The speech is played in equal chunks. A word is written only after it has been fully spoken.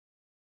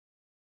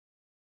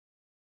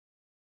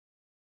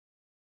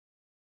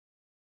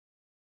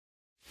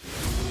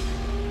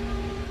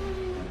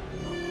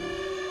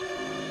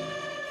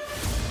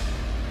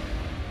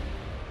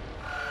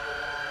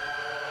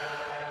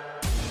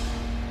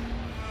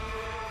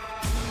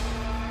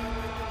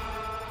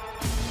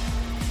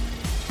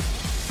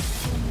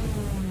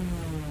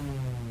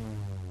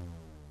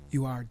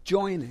You are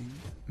joining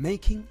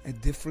Making a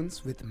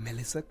Difference with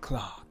Melissa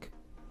Clark,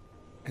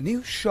 a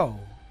new show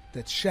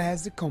that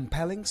shares the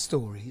compelling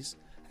stories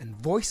and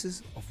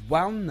voices of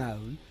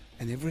well-known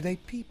and everyday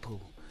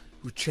people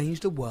who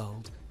change the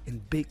world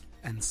in big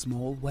and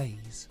small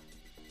ways.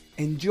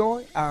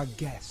 Enjoy our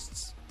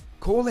guests,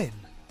 call in,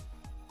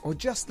 or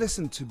just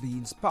listen to be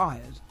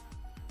inspired.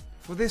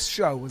 For this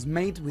show was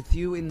made with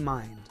you in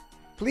mind.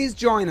 Please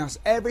join us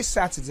every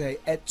Saturday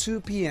at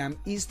 2 p.m.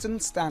 Eastern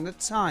Standard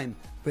Time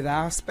with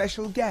our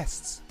special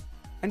guests.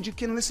 And you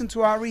can listen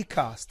to our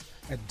recast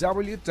at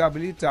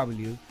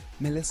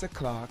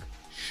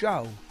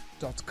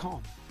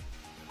www.melissaclarkshow.com.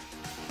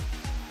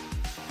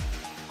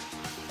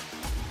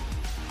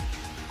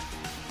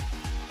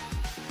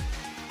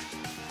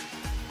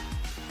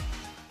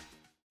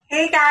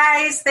 Hey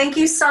guys, thank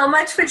you so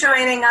much for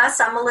joining us.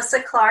 I'm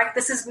Melissa Clark.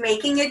 This is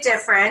Making a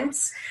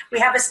Difference. We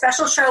have a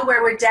special show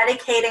where we're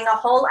dedicating a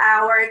whole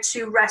hour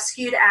to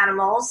rescued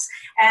animals.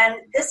 And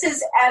this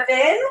is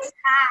Evan.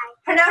 Hi.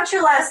 Pronounce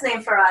your last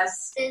name for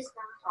us. Bisma.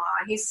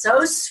 Aw, he's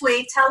so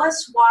sweet. Tell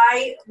us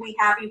why we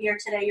have you here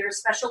today. You're a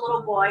special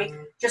little boy,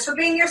 just for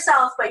being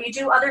yourself, but you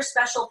do other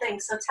special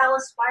things. So tell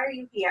us, why are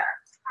you here?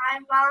 I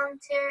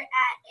volunteer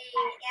at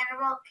an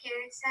animal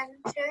care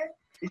center,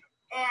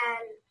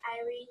 and I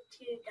read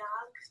to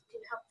dogs to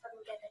help them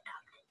get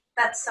adopted.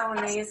 That's so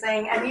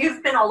amazing. And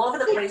you've been all over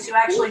the place. You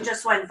actually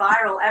just went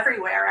viral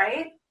everywhere,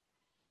 right?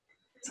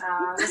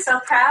 We're so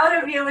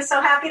proud of you. We're so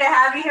happy to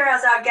have you here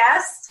as our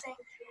guest. Thank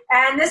you.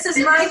 And this is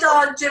my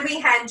dog, Jimmy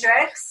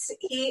Hendrix.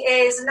 He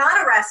is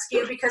not a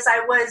rescue because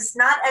I was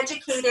not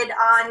educated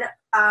on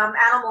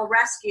animal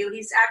rescue.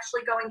 He's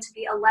actually going to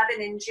be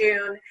 11 in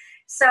June.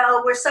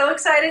 So we're so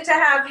excited to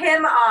have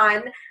him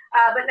on.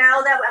 But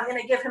now that I'm going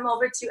to give him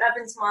over to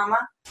Evan's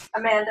mama,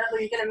 Amanda, who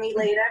you're going to meet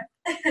later.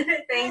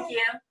 Thank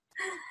you.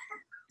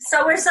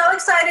 So we're so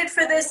excited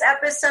for this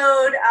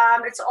episode.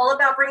 It's all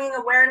about bringing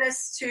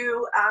awareness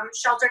to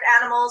sheltered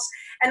animals.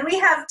 And we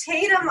have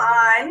Tatum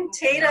on.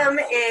 Tatum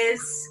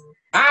is...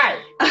 Hi.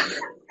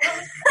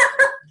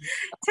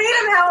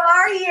 Tatum, how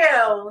are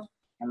you?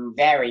 I'm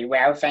very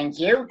well, thank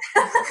you.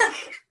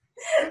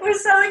 We're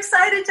so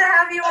excited to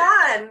have you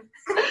on.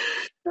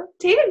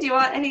 Tatum, do you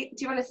want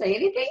to say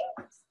anything?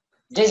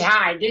 Just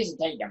hi, this is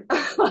Tatum.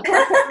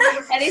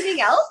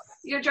 Anything else?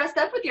 You're dressed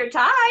up with your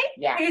tie.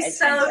 Yeah, He's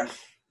so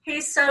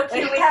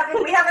cute. We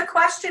have a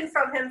question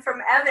from him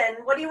from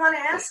Evan. What do you want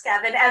to ask,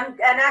 Evan? And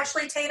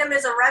actually, Tatum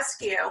is a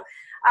rescue.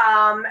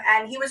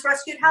 And he was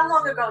rescued how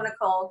long ago,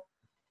 Nicole?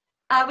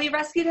 We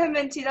rescued him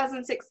in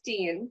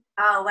 2016.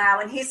 Oh, wow.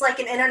 And he's like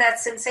an internet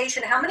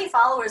sensation. How many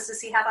followers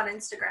does he have on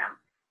Instagram?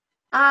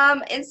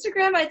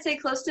 Instagram, I'd say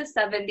close to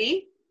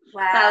 70,000.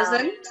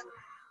 Wow.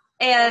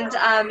 And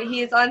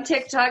he's on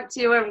TikTok,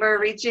 too, and we're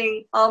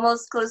reaching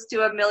almost close to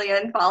 1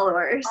 million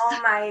followers.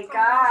 Oh, my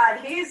God.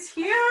 He's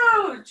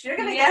huge. You're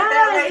going to get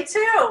that way,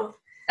 too.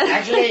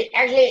 Actually,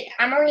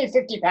 I'm only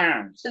 50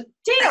 pounds. Damn.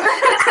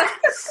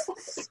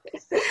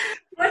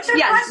 What's your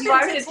Yes, question you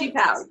are to 50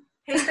 pounds.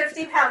 He's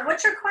 50 pounds.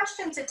 What's your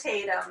question to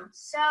Tatum?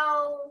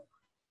 So,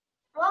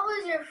 what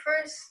was your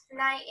first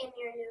night in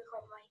your new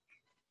home like?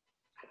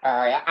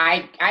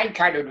 I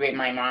cuddled with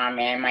my mom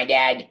and my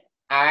dad.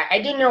 I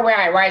didn't know where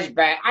I was,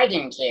 but I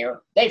didn't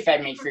care. They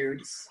fed me food.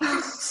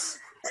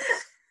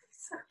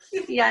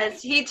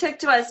 Yes, he took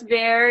to us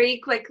very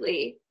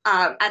quickly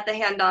at the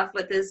handoff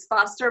with his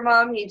foster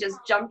mom. He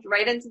just jumped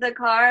right into the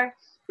car.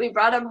 We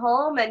brought him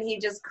home, and he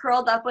just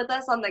curled up with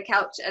us on the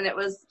couch, and it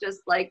was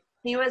just like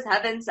he was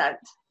heaven sent.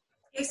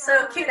 He's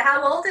so cute.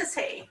 How old is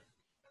he?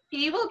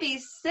 He will be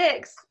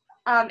 6,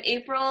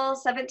 April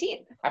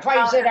 17th. I thought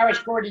you said I was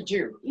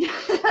 42.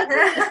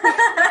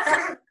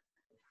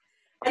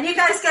 And you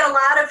guys get a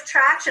lot of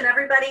traction.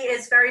 Everybody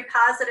is very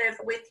positive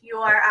with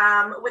your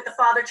with the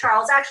father,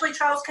 Charles. Actually,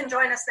 Charles can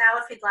join us now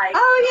if he'd like.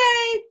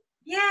 Oh,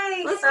 yay!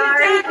 Yay! Let's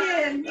sorry. get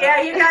talking.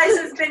 Yeah, you guys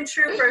have been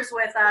troopers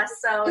with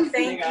us, so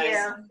thank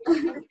you.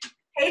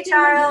 Hey,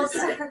 Charles.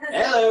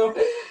 Hello.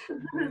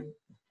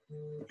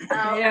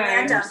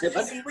 Amanda,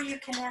 see what you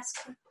can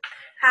ask him.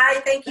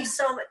 Hi, thank you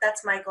so much.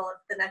 That's Michael,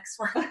 the next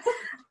one.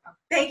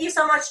 Thank you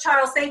so much,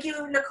 Charles. Thank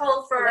you,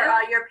 Nicole, for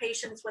your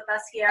patience with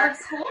us here. Of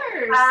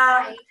course.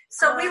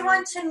 So we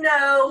want to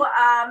know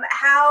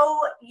how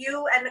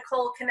you and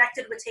Nicole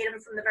connected with Tatum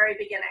from the very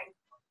beginning.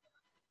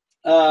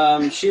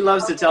 She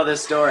loves to tell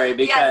this story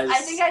because yes,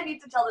 I think I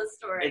need to tell this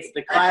story. it's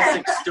the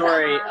classic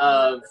story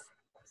of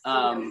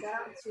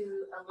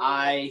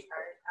I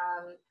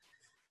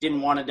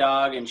didn't want a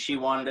dog and she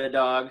wanted a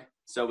dog,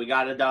 so we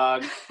got a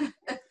dog.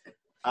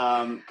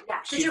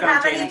 Did you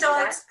have any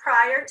dogs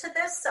prior to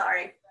this?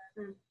 Sorry.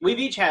 We've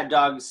each had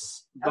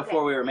dogs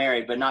before we were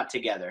married, but not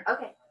together.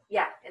 Okay.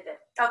 Yeah, it did.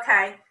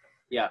 Okay.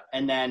 Yeah,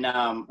 and then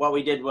what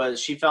we did was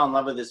she fell in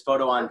love with this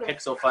photo on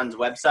Pixel Fun's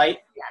website,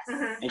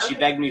 and she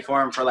begged me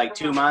for him for like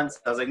 2 months.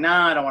 I was like,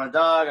 nah, I don't want a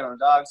dog. I don't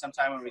want a dog.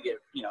 Sometime when we get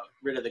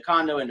rid of the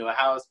condo into a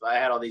house, but I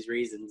had all these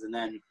reasons, and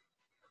then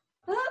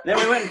we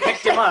went and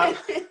picked him up.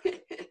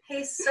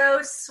 He's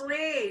so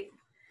sweet.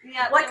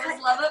 Yeah, it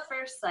was love at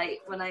first sight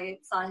when I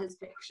saw his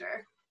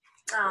picture.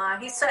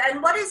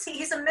 And what is he?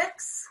 He's a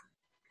mix?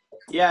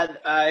 Yeah,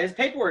 his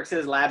paperwork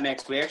says lab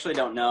mix. We actually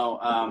don't know.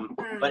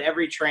 But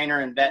every trainer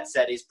and vet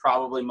said he's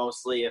probably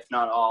mostly, if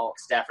not all,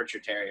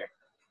 Staffordshire Terrier.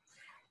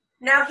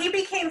 Now, he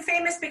became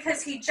famous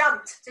because he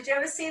jumped. Did you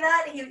ever see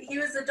that? He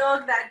was the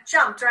dog that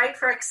jumped, right,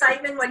 for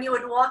excitement when you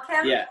would walk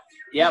him?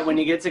 Yeah, when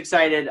he gets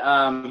excited,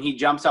 he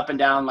jumps up and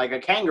down like a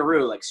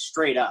kangaroo, like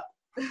straight up.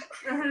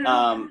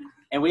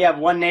 And we have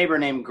one neighbor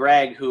named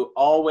Greg who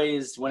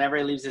always, whenever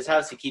he leaves his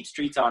house, he keeps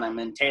treats on him.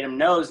 And Tatum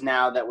knows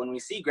now that when we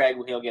see Greg,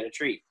 he'll get a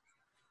treat.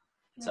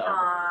 So,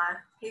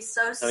 he's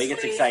so sweet. So he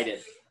gets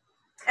excited.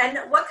 And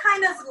what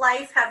kind of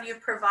life have you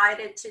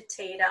provided to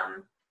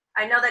Tatum?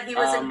 I know that he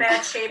was in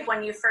bad shape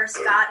when you first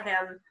got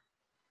him.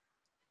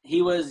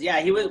 He was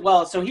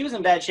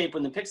in bad shape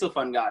when the Pixel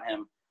Fund got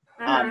him.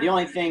 The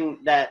only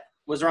thing that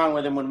was wrong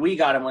with him when we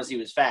got him was he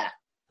was fat.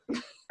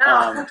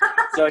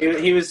 So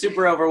he was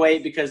super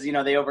overweight because, they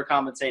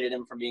overcompensated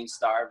him for being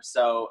starved.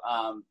 So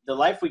the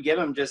life we give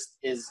him just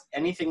is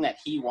anything that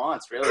he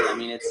wants, really. I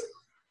mean,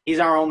 he's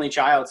our only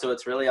child, so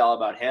it's really all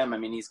about him. I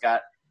mean, he's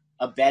got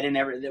a bed and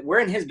everything. We're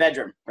in his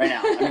bedroom right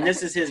now. I mean,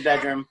 this is his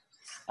bedroom.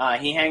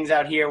 He hangs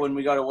out here when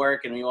we go to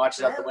work, and he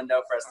watches out the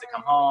window for us to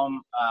come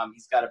home.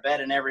 He's got a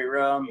bed in every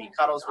room. He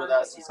cuddles with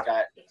us. He's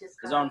got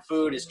his own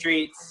food, his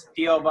treats,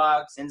 P.O.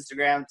 Box,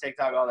 Instagram,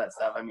 TikTok, all that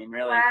stuff. I mean,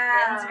 really.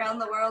 Fans around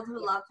the world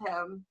who love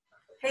him.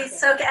 He's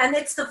so good. And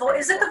it's the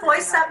voice. Is it the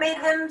voice that made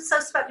him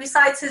so special,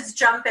 besides his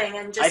jumping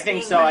and just I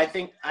think so. I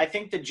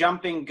think the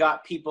jumping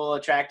got people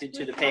attracted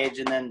to the page,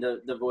 and then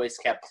the voice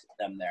kept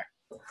them there.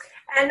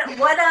 And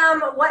what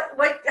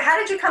how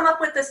did you come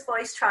up with this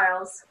voice,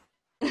 Charles?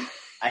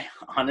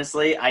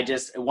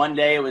 One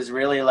day it was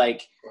really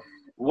like,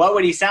 what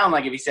would he sound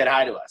like if he said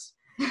hi to us?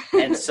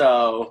 And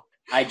so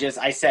I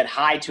said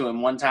hi to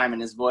him one time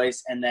in his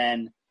voice, and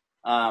then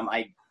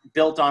I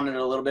built on it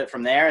a little bit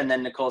from there. And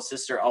then Nicole's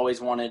sister always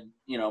wanted,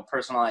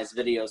 personalized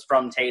videos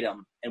from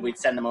Tatum, and we'd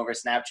send them over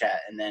Snapchat.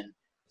 And then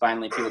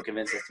finally people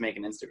convinced us to make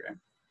an Instagram.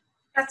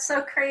 That's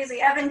so crazy.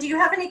 Evan, do you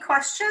have any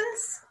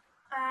questions?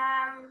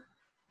 I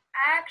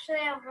actually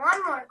have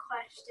one more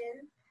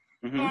question,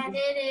 and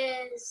it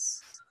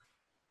is,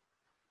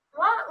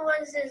 what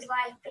was his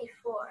life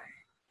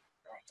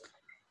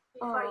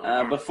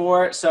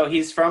before? So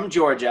he's from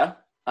Georgia.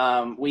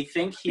 We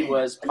think he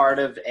was part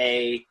of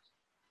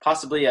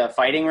possibly a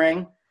fighting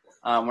ring.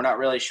 We're not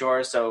really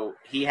sure. So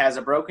he has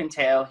a broken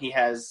tail. He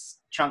has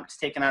chunks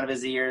taken out of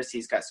his ears.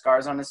 He's got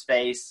scars on his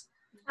face.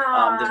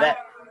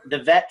 The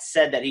vet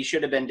said that he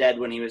should have been dead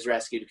when he was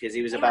rescued because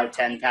he was about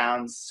 10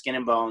 pounds, skin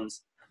and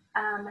bones.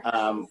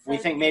 We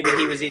think maybe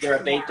he was either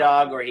a bait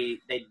dog or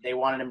they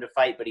wanted him to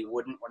fight, but he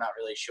wouldn't. We're not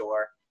really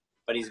sure.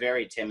 But he's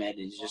very timid.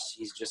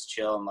 He's just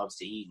chill and loves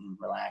to eat and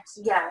relax.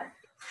 Yeah.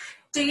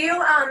 Do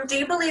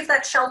you believe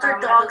that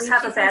sheltered dogs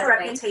have a bad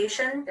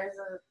reputation?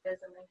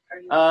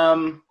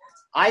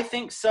 I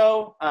think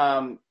so.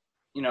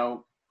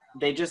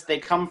 They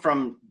come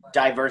from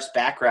diverse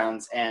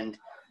backgrounds, and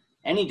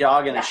any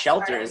dog in a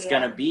shelter is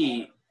going to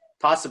be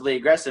possibly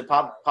aggressive,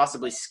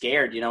 possibly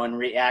scared, and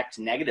react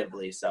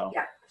negatively. So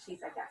yeah, I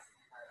guess.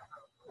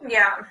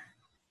 Yeah.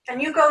 And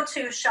you go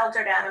to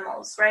sheltered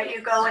animals, right?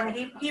 You go and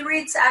he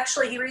reads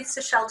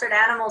to sheltered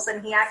animals,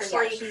 and he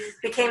actually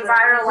became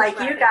viral like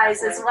you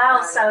guys as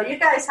well. So you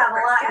guys have a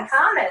lot in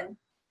common.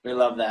 We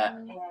love that.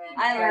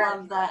 I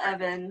love that,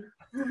 Evan.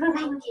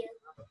 Thank you.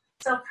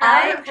 So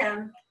proud of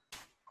him.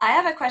 I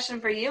have a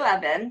question for you,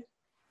 Evan.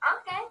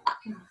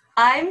 Okay.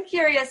 I'm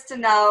curious to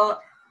know,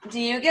 do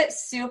you get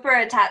super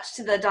attached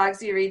to the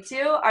dogs you read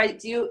to? Or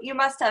you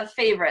must have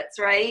favorites,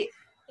 right?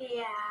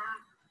 Yeah.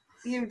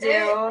 You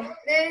do?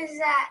 There's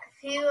that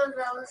few of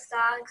those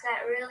dogs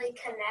that really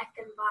connect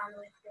and bond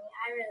with me.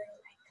 I really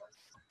like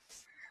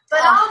those.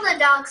 But all the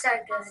dogs are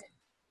good.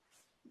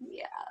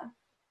 Yeah.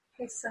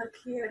 He's so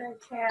cute, I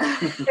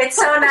can't. It's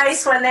so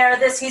nice when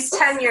he's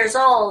 10 years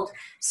old.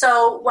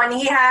 So when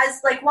he has,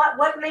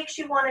 what makes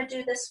you want to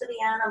do this for the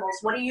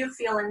animals? What do you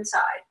feel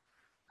inside?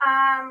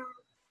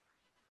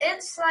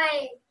 It's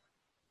like,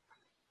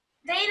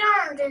 they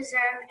don't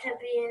deserve to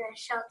be in a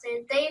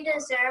shelter. They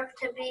deserve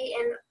to be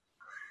in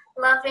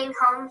loving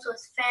homes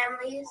with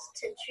families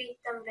to treat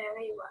them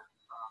very well.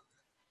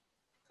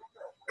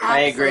 I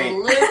agree.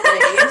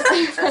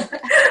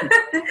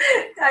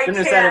 Couldn't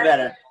have said it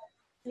better.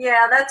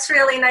 Yeah, that's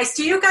really nice.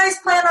 Do you guys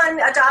plan on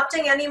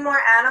adopting any more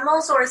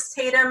animals, or is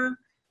Tatum,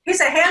 he's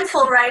a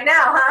handful right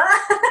now,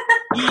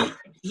 huh?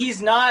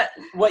 He's not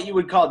what you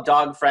would call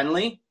dog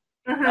friendly.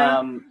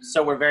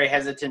 So we're very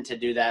hesitant to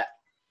do that.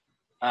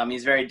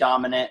 He's very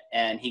dominant,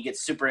 and he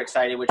gets super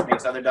excited, which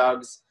makes other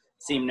dogs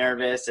seem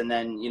nervous. And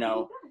then,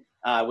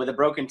 with a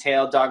broken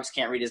tail, dogs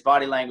can't read his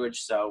body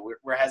language, so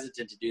we're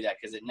hesitant to do that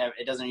because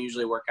it doesn't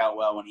usually work out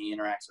well when he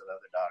interacts with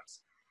other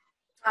dogs.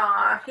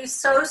 He's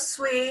so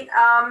sweet.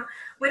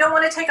 We don't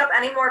want to take up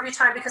any more of your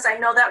time because I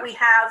know that we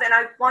have, and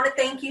I want to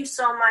thank you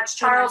so much,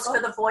 Charles, for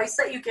the voice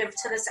that you give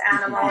to this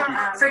animal,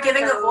 for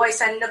giving a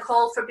voice, and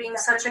Nicole for being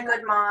such a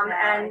good mom,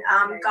 and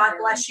God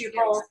bless you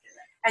both.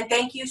 And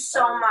thank you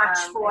so much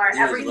for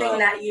everything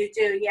that you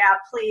do. Yeah,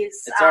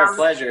 please. It's our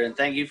pleasure, and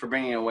thank you for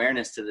bringing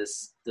awareness to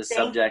this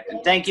subject.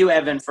 And thank you,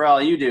 Evan, for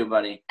all you do,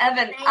 buddy.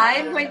 Evan,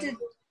 I'm going to,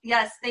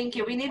 yes, thank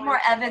you. We need more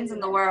Evans in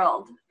the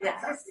world.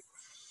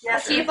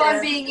 Yes, keep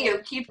on being you.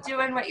 Keep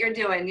doing what you're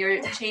doing.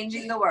 You're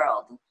changing the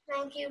world.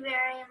 Thank you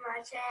very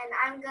much, and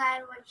I'm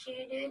glad what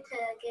you do to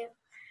give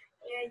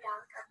your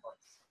dog a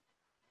voice.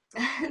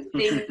 Thank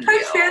you.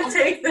 I can't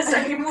take this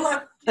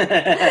anymore.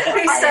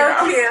 He's so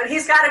cute.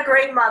 He's got a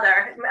great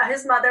mother.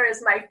 His mother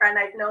is my friend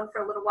I've known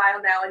for a little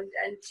while now,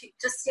 and she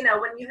just,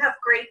 when you have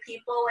great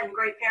people and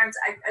great parents,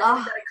 I think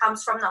that it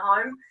comes from the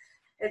home.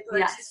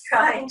 She's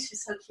trying.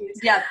 She's so cute.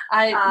 Yeah,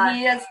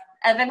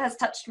 Evan has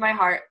touched my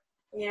heart.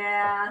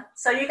 Yeah.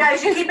 So you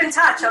guys, you keep in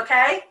touch,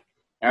 okay?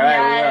 All right,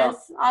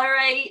 yes. We will. All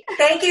right.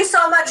 Thank you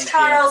so much,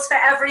 Charles, for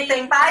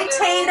everything. Bye,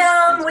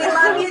 Tatum. We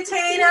love you,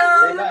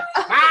 Tatum.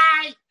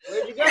 Bye.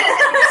 Where'd you go?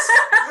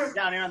 He's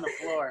down here on the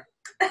floor.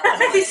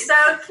 He's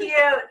so cute.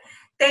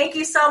 Thank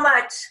you so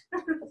much.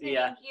 See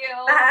ya. Thank you.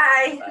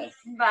 Bye.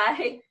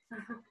 Bye.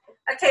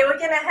 Okay, we're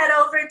going to head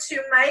over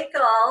to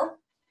Michael.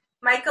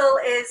 Michael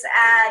is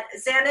at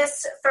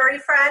Xanis Furry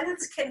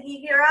Friends. Can he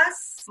hear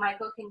us?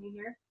 Michael, can you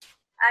hear?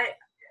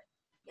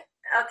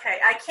 Okay,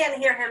 I can't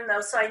hear him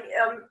though. So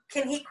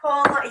can he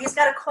call? He's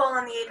got to call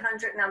on the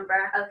 800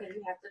 number. Okay,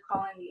 you have to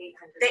call in the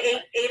 800. The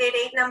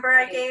 888 number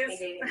I gave.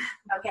 888.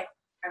 Okay.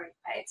 All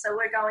right. So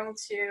we're going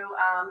to.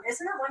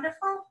 Isn't that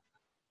wonderful?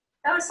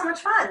 That was so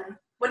much fun.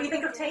 What do you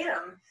think of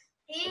Tatum?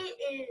 He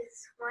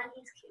is one.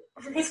 He's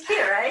cute. He's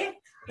cute, right?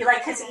 You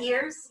like his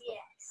ears?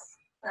 Yes.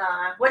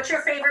 What's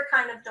your favorite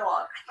kind of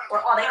dog? Or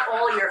are they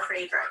all your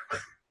favorite?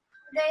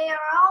 They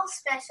are all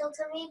special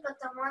to me, but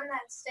the one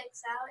that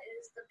sticks out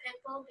is the pit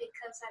bull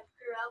because I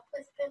grew up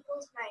with pit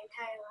bulls my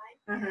entire life.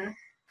 Mm-hmm.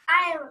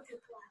 I am a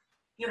pit bull.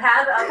 You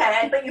have?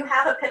 Okay, but you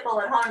have a pit bull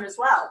at home as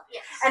well.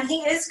 Yes. And he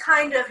is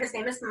his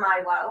name is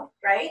Milo,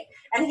 right?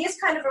 And he is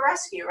kind of a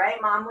rescue,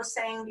 right? Mom was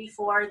saying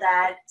before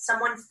that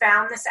someone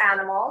found this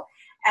animal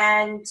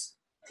and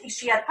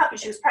she had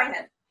puppies. She was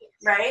pregnant,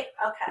 right?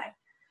 Okay.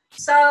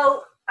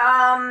 So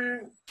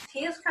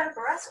he is kind of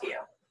a rescue,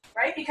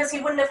 right? Because he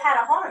wouldn't have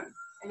had a home.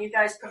 And you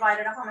guys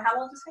provided a home. How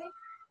old is he?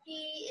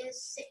 He is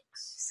 6.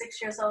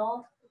 6 years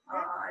old?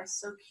 Oh, he's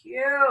so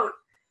cute.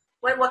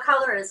 What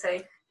color is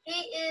he?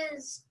 He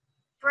is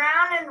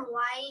brown and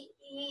white.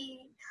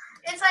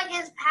 It's like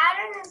his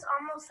pattern is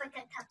almost like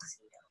a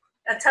tuxedo.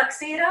 A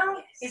tuxedo?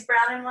 Yes. He's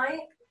brown and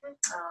white?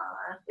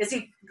 Mm-hmm. Is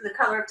he the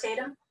color of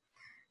Tatum?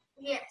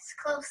 Yes,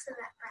 close to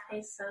that brown.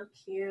 He's so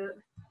cute.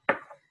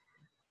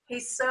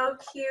 He's so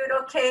cute.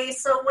 Okay,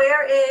 so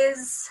where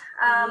is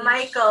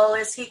Michael?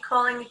 Is he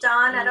calling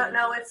Don? I don't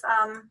know if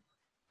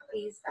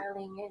he's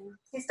dialing in.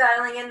 He's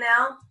dialing in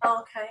now? Oh,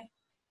 okay.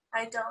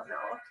 I don't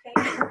know.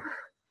 Okay.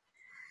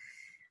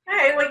 All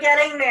right, we're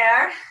getting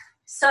there.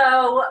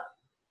 So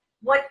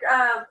what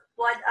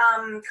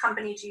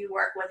company do you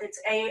work with? It's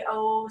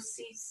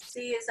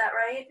AOCC, is that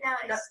right? No,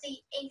 it's the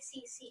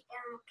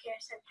ACCM Care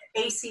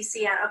Center.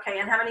 ACCM, okay.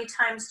 And how many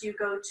times do you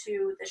go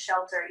to the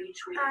shelter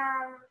each week?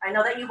 I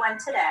know that you went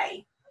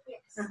today.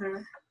 Yes.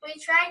 Mm-hmm. We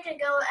try to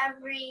go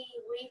every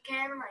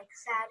weekend, like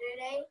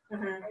Saturday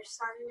Mm-hmm. or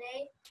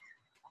Sunday.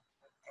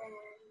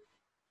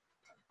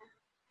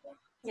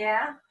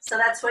 Yeah. So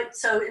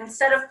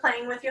instead of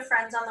playing with your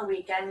friends on the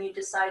weekend, you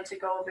decide to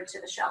go over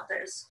to the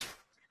shelters.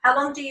 How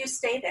long do you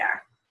stay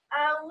there?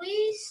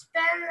 We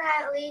spend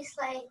at least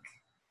like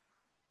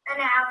an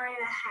hour and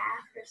a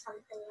half or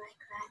something like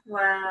that.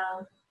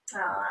 Wow.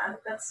 Oh,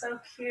 that's so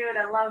cute.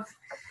 I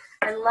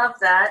love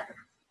that.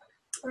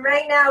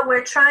 Right now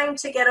we're trying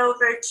to get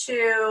over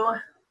to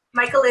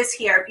Michael is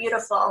here.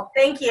 Beautiful.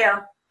 Thank you.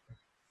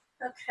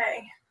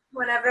 Okay.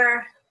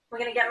 Whenever we're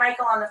going to get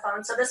Michael on the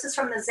phone. So this is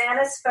from the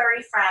Xanis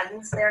Furry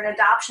Friends. They're an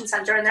adoption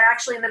center and they're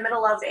actually in the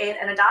middle of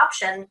an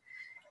adoption.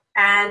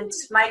 And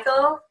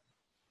Michael?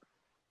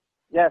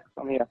 Yes,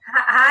 I'm here.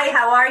 Hi,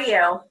 how are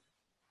you?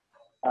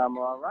 I'm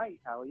all right.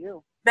 How are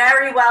you?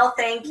 Very well,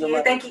 thank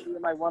you. Thank you. You're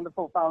my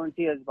wonderful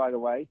volunteers, by the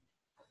way.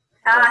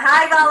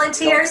 Hi,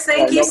 volunteers.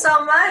 Thank you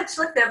so much.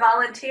 Look, they're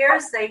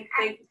volunteers.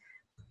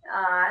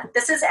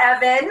 This is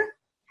Evan.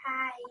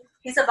 Hi.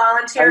 He's a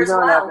volunteer as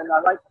well. Evan?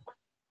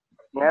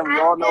 We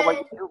all know what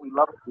you do. We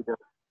love what you do.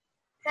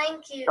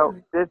 Thank you. So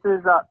this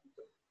is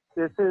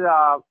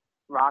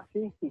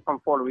Roxy. She's from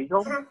Puerto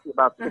Rico. She's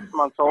about 6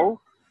 months old.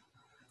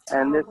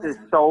 And this is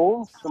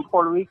Soul from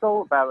Puerto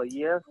Rico, about 2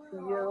 years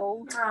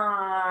old.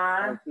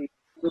 Aww.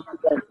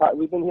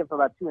 We've been here for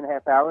about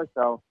 2.5 hours,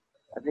 so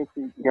I think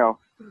she,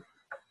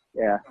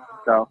 yeah.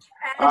 So.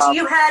 And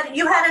you had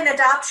an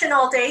adoption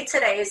all day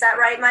today, is that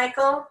right,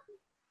 Michael?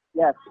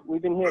 Yes,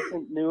 we've been here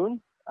since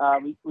noon.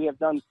 We have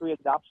done 3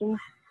 adoptions.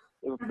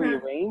 They were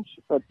prearranged,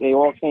 but they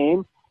all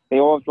came. They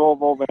all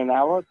drove over an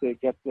hour to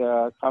get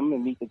come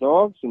and meet the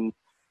dogs, and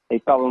they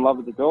fell in love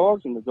with the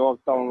dogs, and the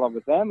dogs fell in love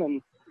with them,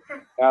 and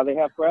now they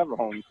have forever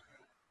homes.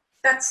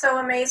 That's so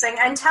amazing.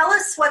 And tell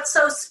us what's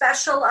so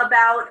special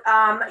about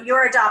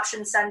your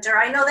adoption center.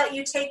 I know that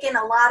you take in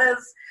a lot of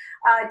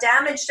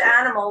damaged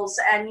animals,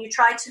 and you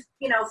try to,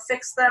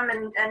 fix them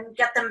and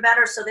get them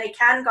better so they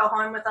can go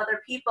home with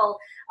other people.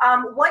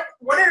 What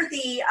are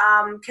the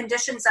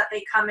conditions that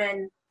they come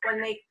in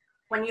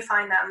when you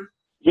find them?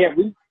 Yeah,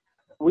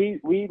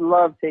 we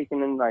love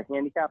taking in like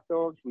handicapped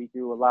dogs. We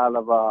do a lot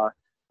of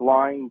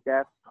blind,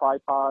 deaf,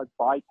 tripods,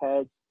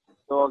 bipeds,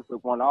 dogs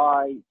with one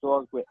eye,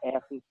 dogs with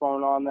asses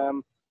thrown on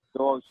them,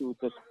 dogs who've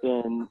just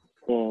been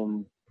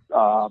thrown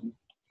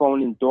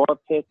in door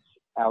pits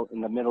out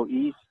in the Middle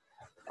East.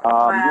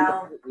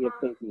 Wow. We have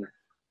taken.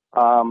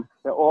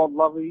 They're all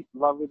lovely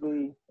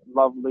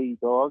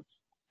dogs.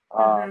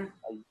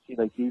 You see,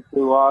 like these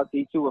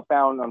two were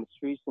found on the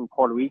streets in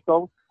Puerto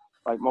Rico.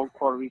 Like most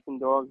Puerto Rican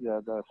dogs,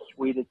 they're the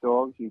sweetest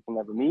dogs you can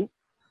ever meet.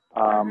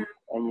 And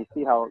you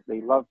see how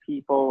they love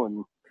people,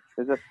 and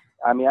they're just.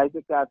 I mean, I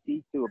just got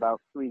these two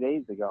about 3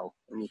 days ago,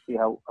 and you see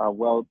how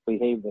well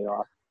behaved they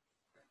are.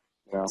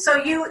 You know? So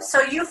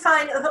you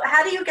find,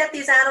 how do you get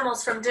these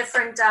animals from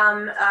different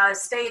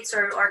states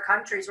or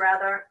countries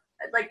rather?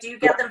 Like, do you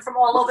get them from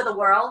all over the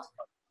world?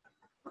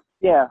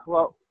 Yeah,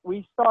 well,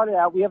 we started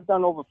out, we have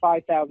done over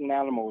 5,000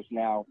 animals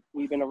now.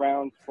 We've been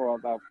around for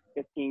about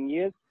 15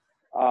 years.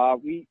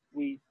 We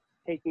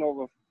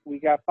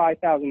got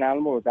 5,000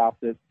 animals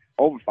adopted,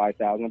 over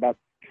 5,000, about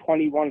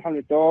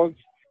 2,100 dogs,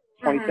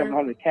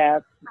 2,700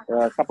 cats,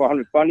 a couple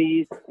hundred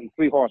bunnies, and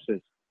 3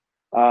 horses.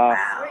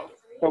 Wow.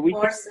 So we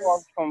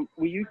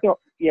used to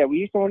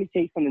only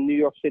take from the New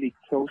York City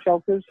kill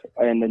shelters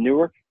and the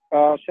Newark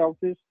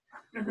shelters.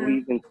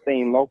 We've been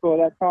staying local at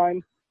that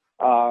time.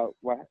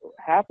 What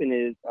happened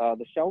is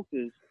the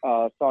shelters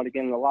started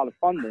getting a lot of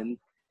funding,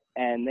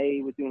 and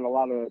they were doing a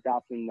lot of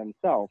adopting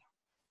themselves.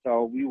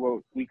 So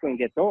we couldn't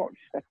get dogs,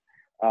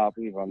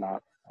 believe it or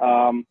not.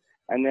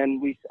 And then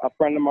a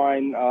friend of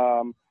mine,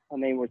 her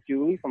name was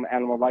Julie from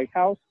Animal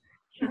Lighthouse.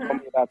 She told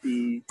me about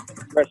the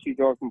rescue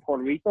dog from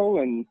Puerto Rico,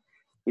 and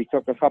we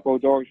took a couple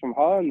of dogs from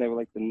her, and they were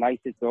like the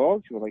nicest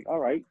dogs. We were like, all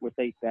right, we'll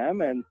take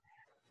them. And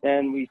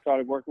then we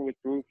started working with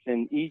groups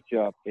in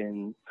Egypt,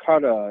 in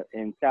Qatar,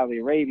 in Saudi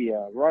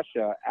Arabia,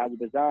 Russia,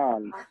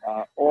 Azerbaijan,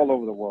 all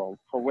over the world,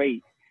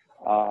 Kuwait.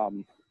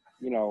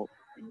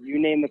 You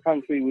name the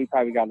country, we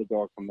probably got a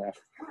dog from there.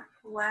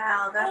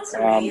 Wow, that's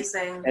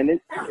amazing. And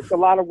it's a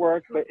lot of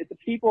work, but it's the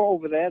people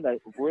over there that are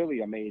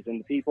really amazing.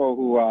 The people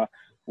who are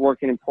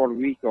working in Puerto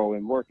Rico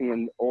and working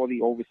in all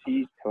the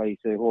overseas places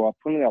who are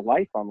putting their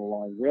life on the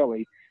line,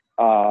 really.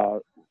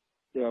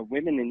 The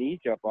women in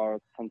Egypt are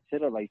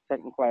considered like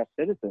second-class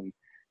citizens,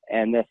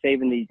 and they're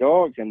saving these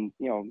dogs, and,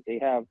 they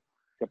have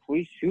the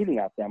police shooting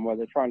at them while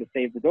they're trying to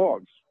save the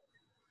dogs.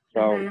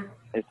 So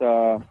it's,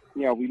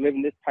 we live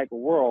in this type of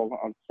world,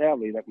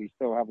 sadly, that we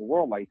still have a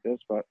world like this,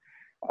 but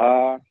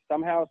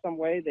somehow, some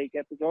way, they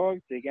get the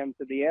dogs, they get them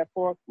to the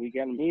airport, we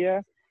get them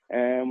here,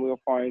 and we'll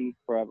find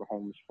forever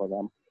homes for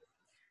them.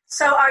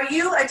 So are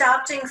you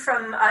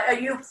are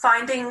you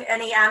finding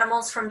any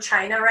animals from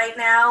China right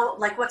now?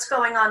 Like, what's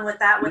going on with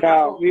that?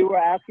 No, we were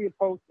actually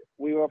supposed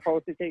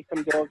to take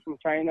some dogs from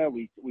China.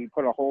 We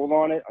put a hold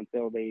on it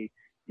until the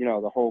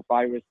whole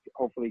virus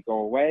hopefully go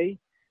away.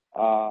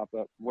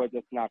 But we're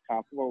just not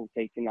comfortable with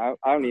taking. I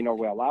don't even know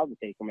we're allowed to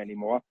take them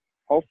anymore.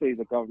 Hopefully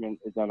the government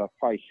is going to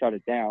probably shut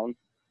it down.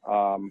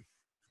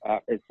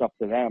 It's up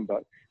to them.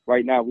 But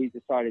right now we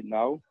decided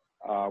no.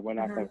 We're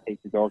not going to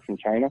take the dogs from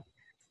China.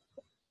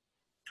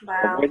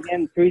 Wow. We're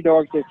getting 3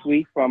 dogs this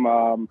week from,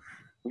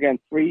 we're getting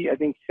 3, I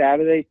think,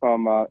 Saturday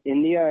from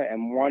India,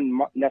 and 1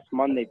 next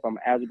Monday from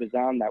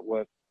Azerbaijan that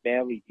was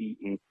barely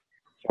beaten.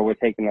 So we're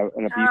taking an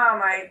abuse. Oh,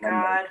 my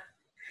God.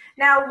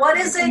 Now, what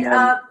is it?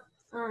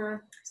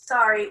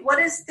 What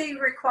is the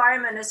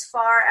requirement as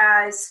far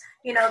as,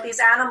 these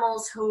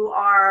animals who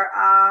are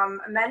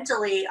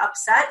mentally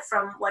upset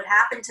from what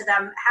happened to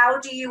them? How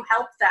do you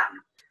help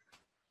them?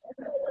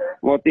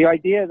 Well, the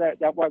idea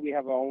that's why we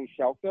have our own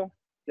shelter.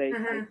 They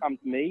come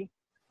to me.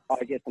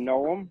 I get to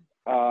know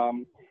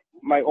them.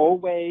 My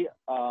old way,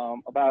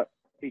 about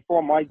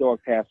before my dog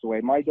passed away,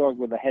 my dog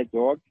was a head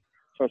dog.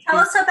 So tell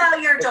us about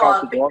your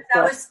dog.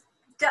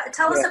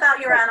 Tell us about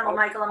your animal,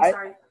 Michael. I'm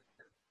sorry.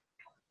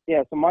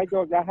 Yeah, so my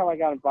dog, that's how I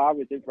got involved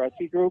with this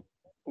rescue group,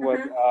 was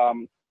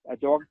a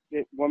dog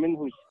woman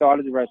who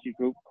started the rescue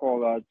group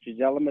called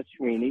Gisela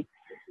Masrini.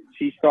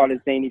 She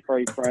started Zany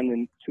Furry Friend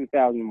in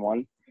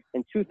 2001.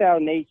 In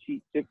 2008,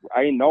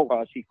 I didn't know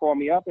her. She called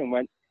me up and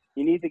went,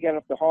 you need to get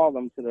up to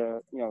Harlem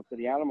to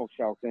the animal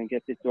shelter and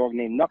get this dog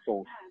named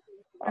Knuckles.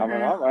 I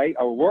went, all right.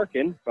 I was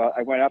working, but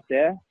I went up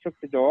there, took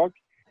the dog,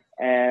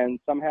 and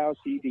somehow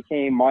she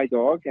became my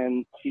dog,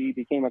 and she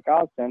became a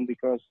godsend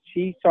because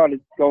she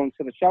started going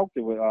to the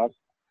shelter with us,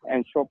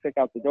 and she'll pick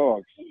out the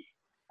dogs.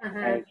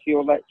 And she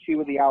was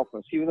the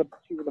alpha. She was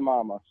the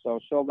mama. So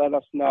she'll let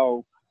us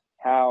know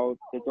how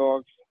the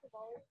dogs,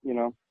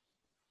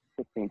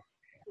 15.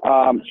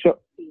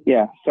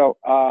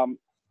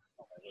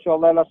 She'll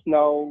let us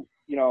know,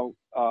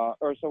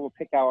 Ursa will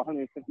pick out a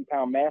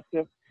 150-pound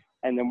Mastiff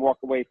and then walk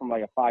away from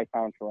like a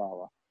 5-pound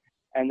Chihuahua.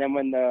 And then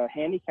when the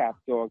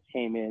handicapped dogs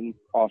came in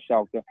our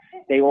shelter,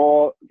 they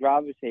all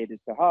gravitated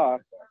to her.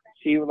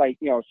 she would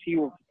she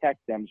will protect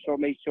them. She'll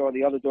make sure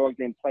the other dogs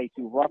didn't play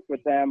too rough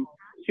with them.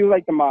 She was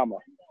like the mama.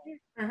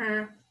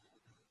 Mhm.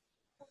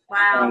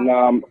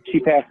 Wow. And she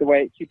passed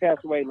away. She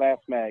passed away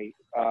last May.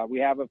 We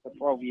have her for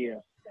 12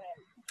 years.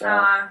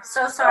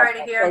 So sorry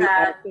to hear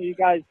that. I'll show you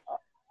guys.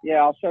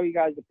 Yeah, I'll show you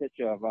guys a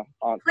picture of her.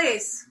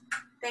 Please.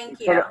 Thank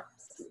you.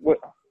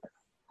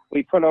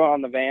 We put her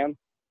on the van.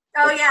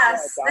 Oh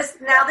yes.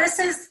 This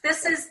is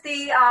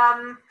the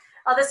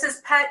this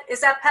is Pet.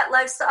 Is that Pet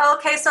Lifestyle?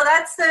 Okay, so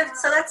that's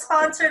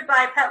sponsored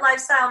by Pet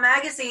Lifestyle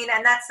magazine,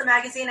 and that's the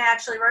magazine I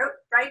actually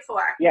write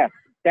for. Yeah,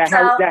 that's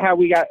how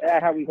we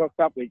hooked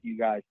up with you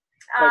guys.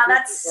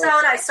 That's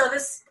so nice. So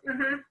this,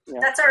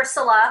 that's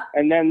Ursula.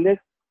 And then this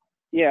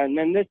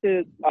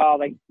is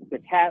like the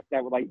cat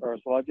that was like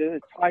Ursula. This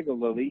is Tiger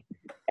Lily,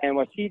 and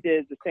what she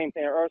did is the same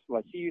thing as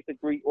Ursula. She used to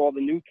greet all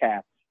the new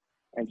cats,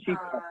 and she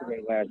passed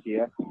away last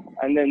year.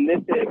 And then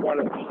this is one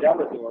of the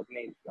other dogs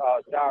named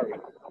Zari.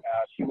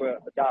 She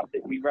was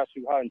adopted. We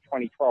rescued her in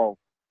 2012.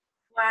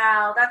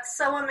 Wow, that's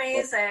so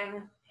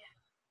amazing.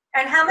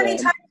 And how many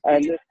times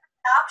did you do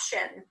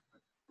adoption?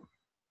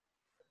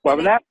 What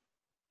was that?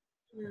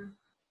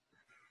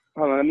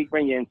 Hold on, let me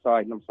bring you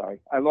inside. I'm sorry.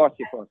 I lost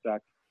you for a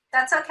sec.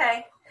 That's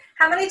okay.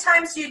 How many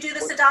times do you do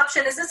this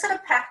adoption? Is this at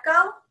a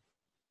Petco?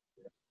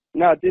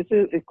 No,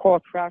 it's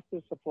called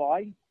Tractor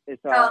Supply.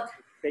 It's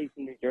based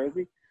in New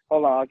Jersey.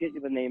 Hold on, I'll get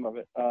you the name of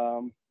it.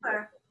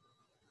 Sure.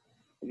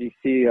 If you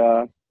see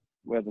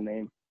where's the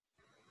name?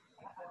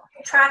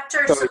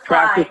 Tractor Supply.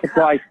 Tractor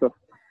Supply store.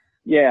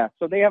 Yeah,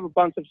 so they have a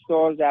bunch of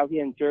stores out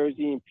here in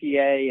Jersey and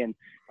PA and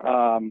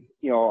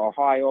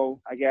Ohio,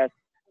 I guess.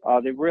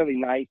 They're really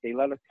nice. They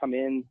let us come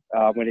in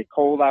when it's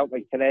cold out,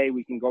 like today.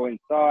 We can go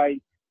inside,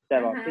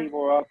 set our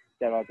table up,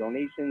 set our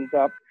donations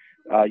up.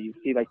 You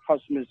see like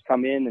customers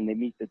come in and they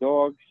meet the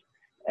dogs,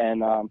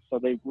 and so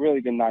they've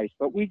really been nice.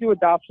 But we do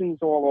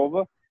adoptions all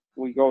over.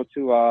 We go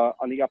to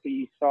on the Upper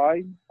East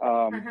Side.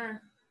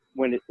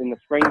 When it's in the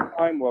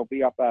springtime, we'll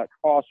be up at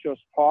Cautious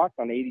Park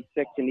on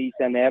 86 and East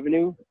End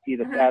Avenue,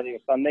 either Saturday or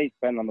Sunday,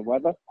 depending on the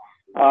weather.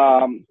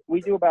 We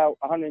do about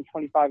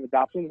 125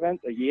 adoption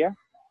events a year.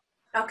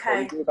 Okay. So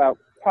we do about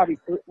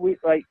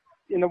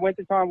in the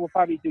wintertime, we'll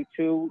probably do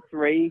 2,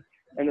 3.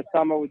 In the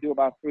summer, we do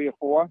about 3 or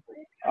 4.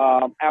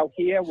 Out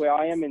here, where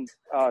I am in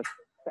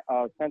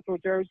Central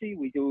Jersey,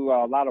 we do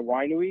a lot of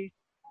wineries.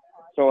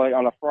 So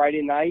on a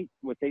Friday night,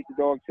 we'll take the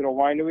dog to the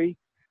winery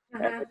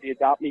and put the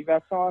Adopt Me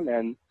vest on,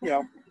 and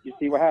you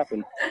see what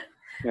happens.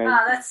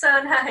 Oh, that's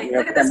so nice.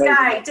 Look at this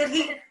guy.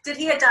 Did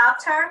he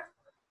adopt her?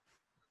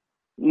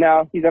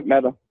 No, he's at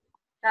Meta.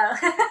 Oh.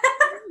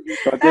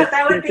 So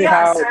that would be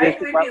us, right?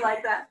 We'd be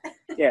like that.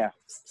 Yeah.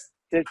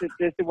 This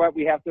is what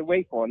we have to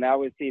wait for. Now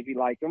we'll see if we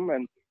like him,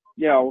 and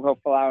he'll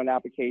fill out an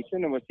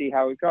application, and we'll see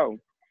how it goes.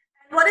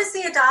 What is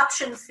the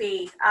adoption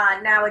fee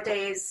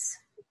nowadays?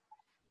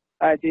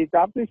 The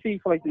adoption fee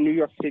for like the New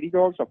York City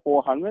dogs are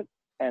 $400,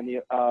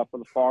 and for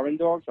the foreign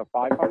dogs are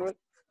 $500,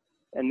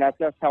 and that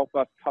does help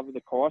us cover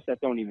the cost.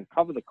 That don't even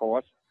cover the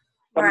cost.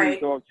 Some of these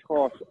dogs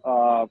cost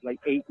like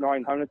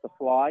 $800-900 to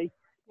fly.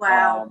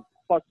 Wow.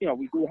 Plus,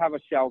 we do have a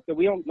shelter.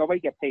 Nobody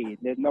get paid.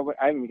 I haven't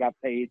even got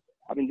paid.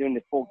 I've been doing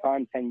this full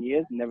time 10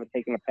 years, never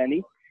taken a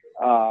penny.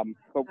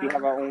 But we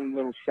have our own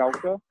little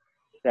shelter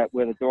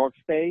where the dog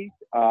stays.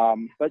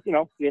 But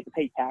we have to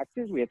pay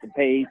taxes. We have to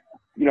pay,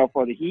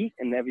 for the heat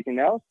and everything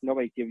else.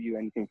 Nobody gives you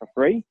anything for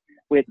free.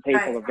 We have to pay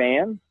for the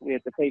van. We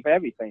have to pay for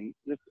everything,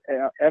 just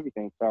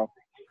everything. So,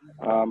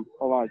 hold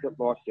on, I just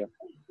lost you.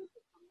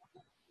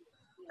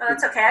 Oh,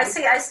 that's okay.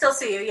 I still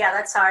see you. Yeah,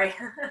 that's sorry.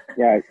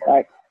 Yeah,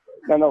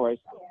 no worries.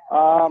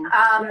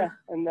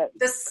 And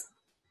this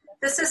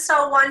is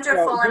so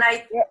wonderful, and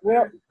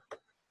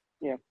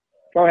yeah.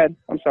 Go ahead.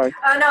 I'm sorry.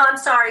 Oh no, I'm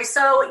sorry.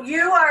 So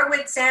you are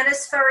with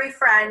Xana's Furry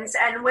Friends,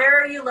 and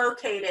where are you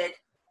located?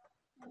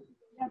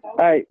 All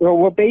right. Well,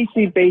 we're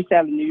basically based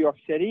out of New York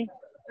City.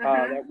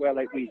 That's where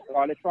we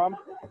started from.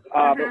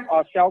 But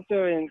our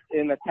shelter in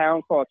a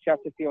town called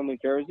Chesterfield, New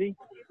Jersey.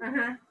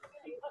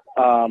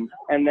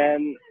 And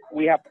then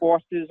we have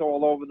fosters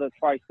all over the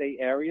tri-state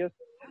areas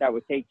that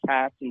would take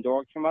cats and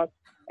dogs from us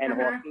and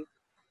horses.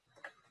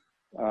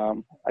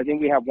 I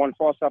think we have one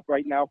foster up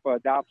right now for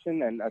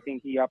adoption, and I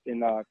think he up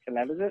in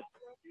Connecticut.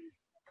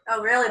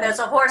 Oh, really? There's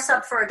a horse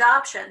up for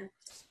adoption?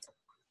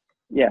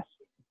 Yes.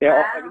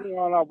 They're everything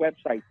on our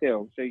website,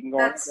 too. So you can go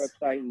on the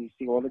website and you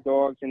see all the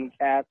dogs and the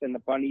cats and the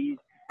bunnies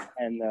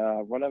and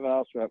whatever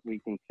else that we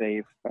can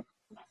save.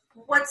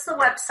 What's the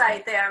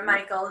website there,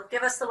 Michael?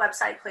 Give us the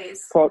website, please.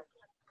 It's called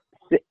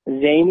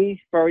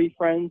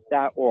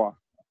ZanyFurryFriends.org.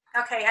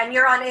 Okay, and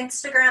you're on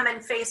Instagram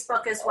and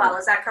Facebook as well.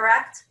 Is that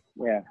correct?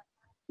 Yeah.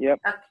 Yep.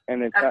 Okay.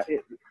 And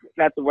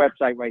that's the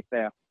website right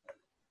there.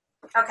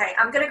 Okay,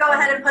 I'm going to go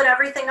ahead and put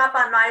everything up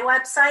on my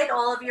website,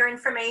 all of your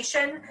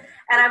information.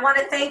 And I want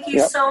to thank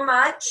you so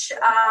much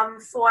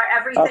for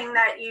everything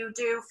that you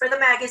do for the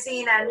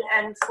magazine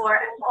and for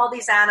all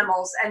these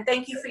animals. And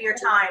thank you for your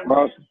time.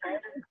 Well,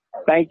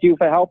 thank you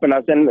for helping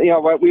us. And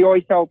what we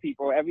always tell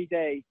people every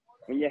day,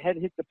 when your head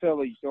hits the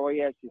pillow, you should always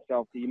ask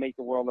yourself, do you make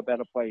the world a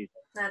better place?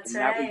 That's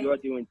and right. that's what you're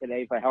doing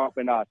today for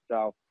helping us.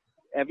 So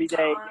every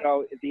day,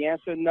 if the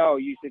answer is no,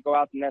 you should go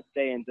out the next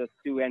day and just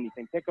do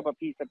anything. Pick up a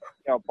piece of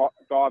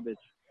garbage.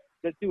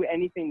 Just do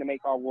anything to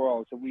make our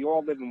world. So we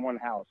all live in one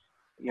house,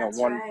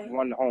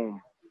 one home.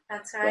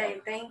 That's right.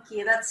 So, thank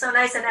you. That's so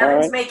nice. And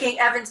Evan's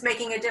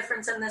making a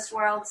difference in this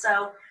world.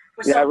 So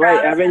we're so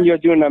proud of Evan, him. you're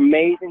doing an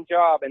amazing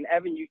job. And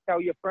Evan, you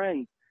tell your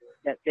friends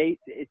that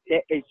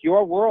it's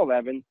your world,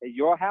 Evan. It's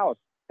your house.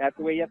 That's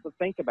the way you have to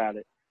think about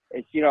it.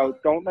 It's,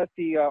 don't let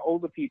the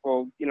older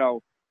people,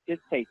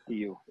 dictate to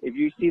you. If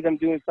you see them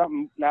doing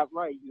something not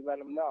right, you let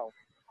them know.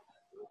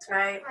 That's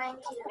right.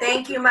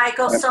 Thank you,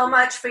 Michael, so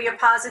much for your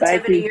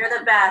positivity. You're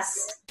the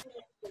best.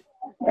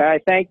 All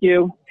right. Thank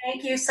you.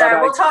 Thank you, sir.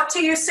 Bye-bye. We'll talk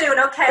to you soon.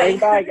 Okay.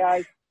 Bye,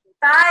 guys.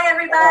 Bye,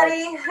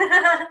 everybody.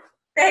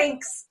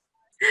 Thanks.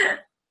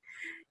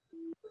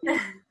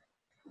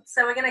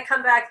 So we're going to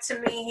come back to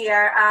me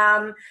here.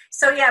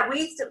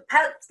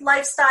 Pet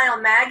Lifestyle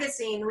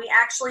Magazine, we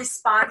actually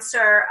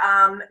sponsor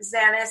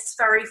Xanis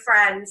Furry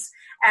Friends.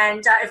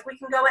 And if we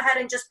can go ahead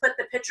and just put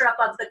the picture up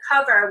of the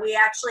cover, we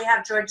actually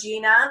have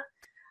Georgina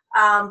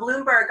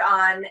Bloomberg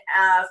on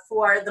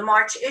for the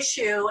March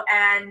issue.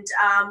 And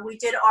we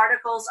did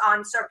articles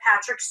on Sir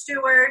Patrick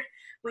Stewart.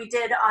 We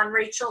did on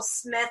Rachel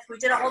Smith. We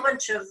did a whole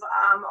bunch of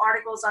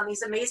articles on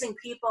these amazing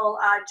people,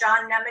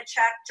 John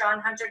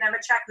Hunter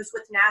Nemechek, who's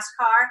with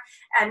NASCAR,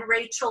 and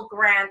Rachel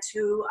Grant,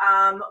 who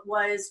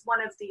was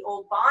one of the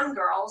old Bond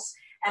girls,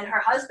 and her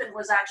husband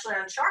was actually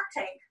on Shark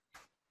Tank.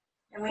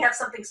 And we have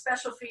something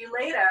special for you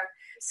later.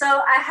 So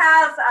I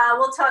have,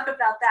 we'll talk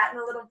about that in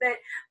a little bit,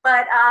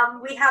 but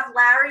we have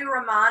Larry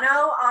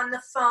Romano on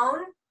the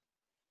phone.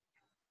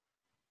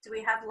 Do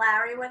we have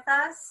Larry with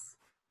us?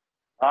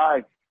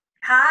 Hi.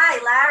 Hi,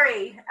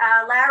 Larry.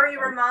 Larry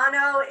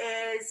Romano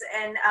is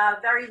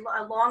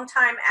a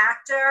long-time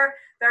actor,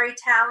 very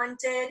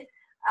talented.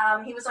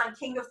 He was on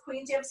King of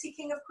Queens. Do you ever see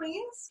King of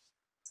Queens?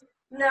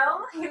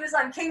 No, he was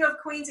on King of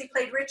Queens. He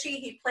played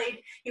Richie.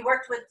 He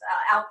worked with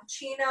Al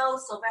Pacino,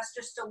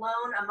 Sylvester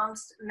Stallone,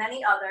 amongst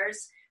many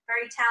others.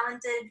 Very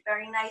talented,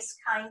 very nice,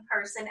 kind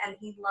person, and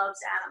he loves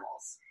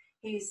animals.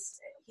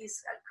 He's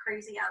a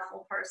crazy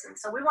animal person.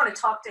 So we want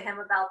to talk to him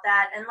about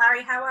that. And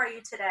Larry, how are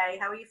you today?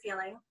 How are you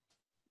feeling?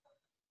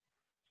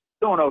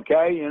 Doing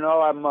okay.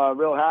 I'm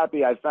real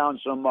happy. I found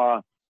some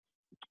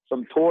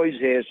toys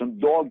here, some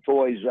dog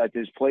toys at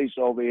this place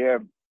over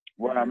here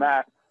where I'm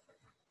at.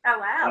 Oh,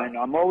 wow. And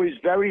I'm always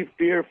very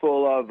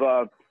fearful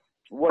of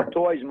what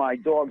toys my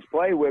dogs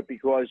play with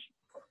because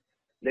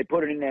they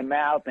put it in their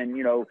mouth and,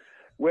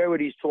 where were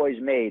these toys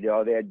made?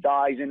 Are there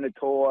dyes in the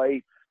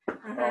toy?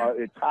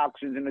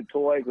 Toxins in the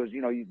toy? Because,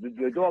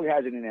 the dog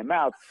has it in their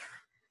mouth.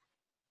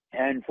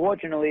 And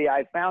fortunately,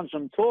 I found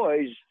some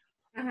toys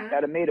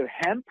that are made of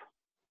hemp.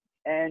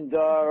 And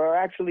are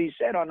actually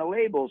said on the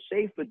label,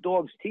 safe for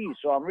dogs' teeth.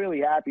 So I'm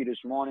really happy this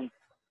morning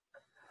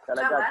that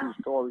I got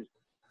these toys.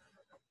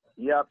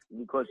 Yep,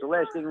 because the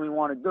last thing we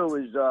want to do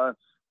is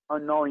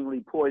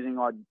unknowingly poison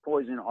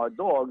our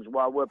dogs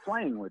while we're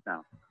playing with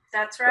them.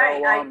 That's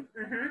right.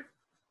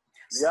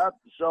 So, Yep,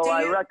 so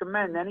I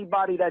recommend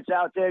anybody that's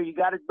out there, you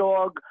got a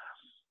dog,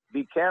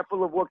 be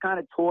careful of what kind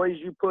of toys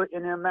you put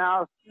in their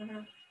mouth.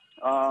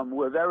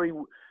 We're very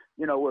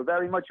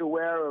much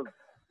aware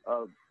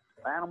of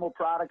animal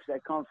products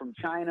that come from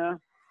China,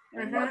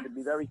 and you have to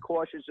be very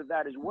cautious of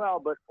that as well.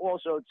 But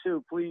also,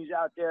 too, please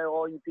out there,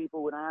 all you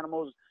people with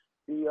animals,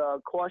 be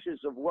cautious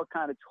of what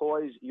kind of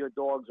toys your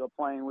dogs are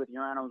playing with,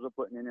 your animals are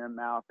putting in their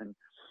mouth. And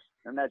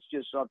that's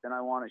just something I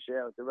want to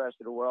share with the rest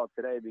of the world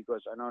today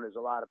because I know there's a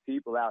lot of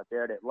people out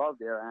there that love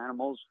their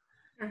animals,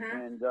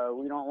 and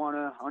we don't want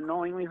to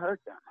unknowingly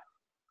hurt them.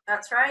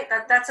 That's right.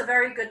 That's a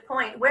very good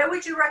point. Where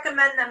would you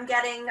recommend them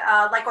getting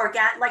like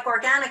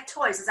organic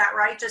toys? Is that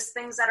right? Just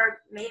things that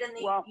are made in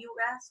the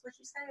U.S. Would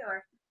you say,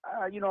 or?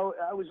 I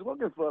was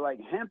looking for like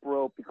hemp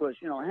rope because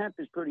hemp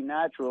is pretty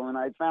natural, and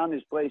I found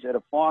this place at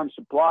a farm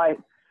supply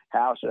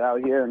house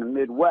out here in the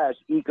Midwest,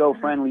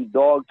 eco-friendly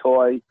dog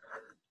toy.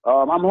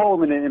 I'm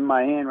holding it in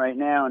my hand right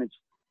now, and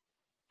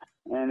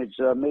it's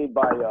made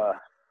by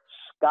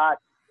Scott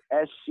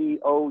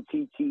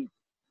SCOTT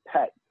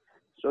Pet.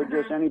 So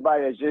just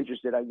anybody that's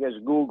interested, I guess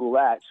Google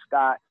that,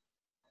 Scott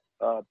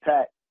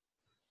Pet,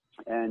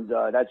 and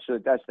that's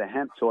the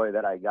hemp toy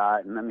that I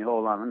got. And let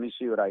me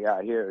see what I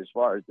got here as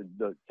far as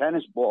the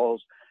tennis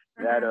balls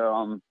that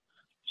are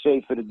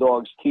safe for the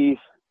dog's teeth.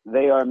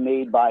 They are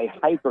made by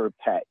Hyper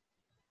Pet,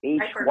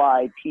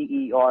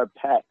 HYPER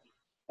Pet,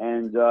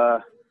 and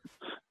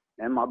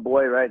my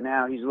boy right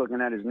now, he's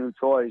looking at his new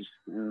toys,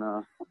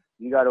 and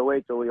you got to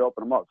wait till we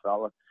open them up,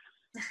 fella.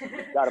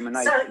 Got him a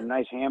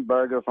nice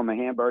hamburger from a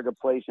hamburger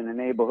place in the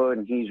neighborhood,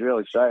 and he's real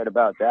excited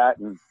about that.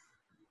 And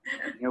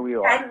here we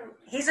are. And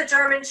he's a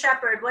German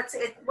Shepherd.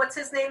 What's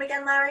his name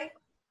again, Larry?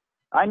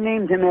 I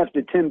named him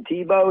after Tim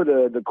Tebow,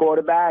 the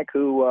quarterback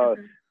who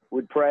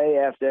would pray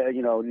after,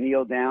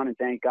 kneel down and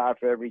thank God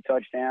for every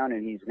touchdown.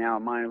 And he's now a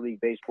minor league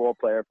baseball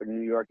player for the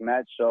New York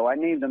Mets. So I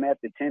named him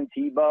after Tim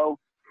Tebow.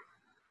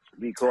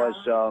 because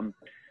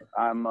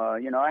I'm,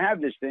 I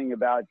have this thing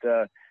about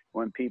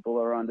when people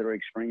are under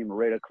extreme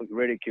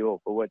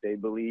ridicule for what they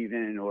believe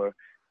in, or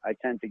I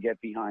tend to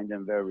get behind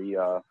them very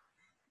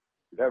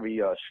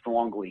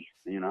strongly,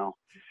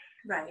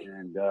 Right.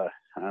 And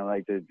I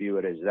like to view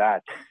it as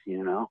that,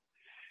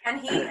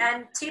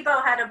 And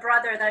Tebow had a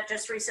brother that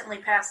just recently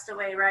passed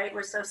away, right?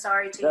 We're so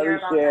sorry to hear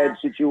about that. Very sad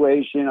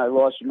situation. I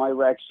lost my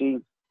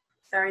Rexy.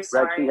 Very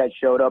sorry. Rexy had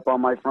showed up on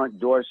my front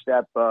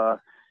doorstep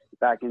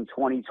back in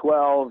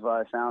 2012.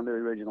 I found the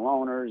original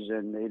owners,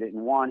 and they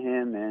didn't want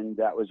him, and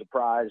that was a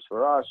prize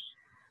for us.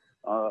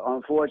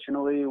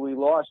 Unfortunately, we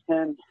lost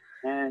him,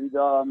 and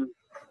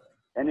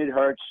it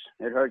hurts.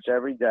 It hurts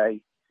every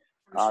day.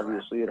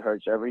 Obviously, it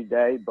hurts every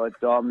day, but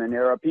and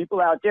there are people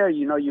out there,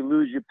 you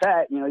lose your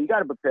pet, you got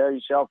to prepare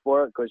yourself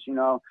for it because,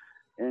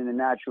 in the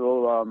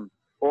natural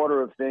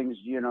order of things,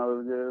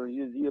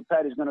 your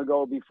pet is going to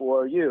go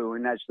before you,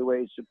 and that's the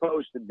way it's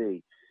supposed to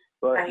be.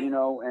 But, right.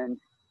 And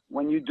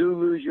when you do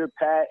lose your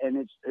pet, and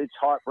it's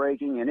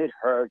heartbreaking and it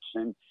hurts,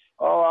 and,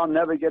 I'll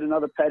never get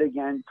another pet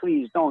again,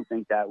 please don't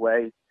think that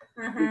way,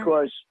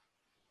 because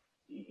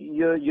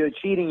you're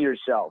cheating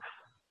yourself.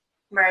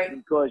 Right.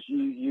 Because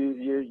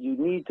you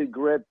need to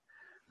grip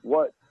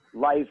what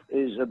life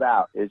is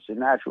about. It's a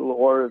natural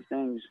order of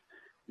things.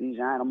 These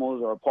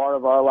animals are a part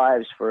of our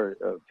lives for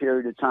a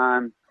period of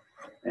time,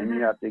 and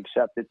you have to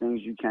accept the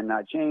things you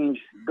cannot change.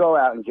 Go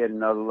out and get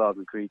another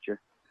loving creature.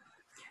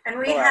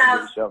 And Go out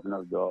and get yourself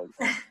another dog.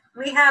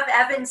 We have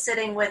Evan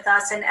sitting with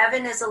us, and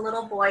Evan is a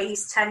little boy.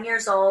 He's 10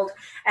 years old,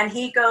 and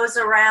he goes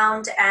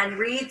around and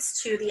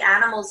reads to the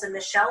animals in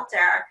the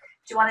shelter.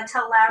 Do you want to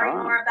tell Larry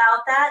more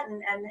about that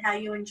and how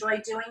you enjoy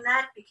doing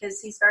that?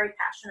 Because he's very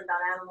passionate about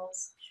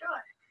animals.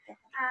 Sure.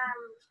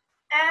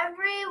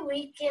 Every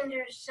weekend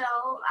or so,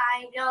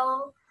 I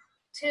go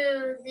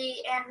to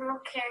the Animal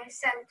Care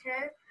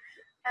Center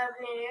of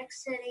New York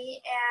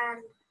City,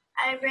 and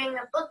I bring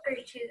a book or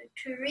two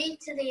to read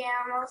to the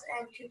animals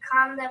and to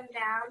calm them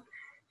down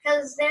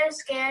because they're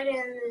scared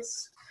in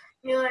this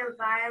new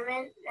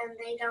environment and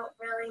they don't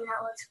really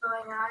know what's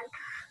going on.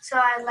 So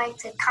I like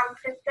to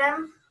comfort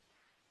them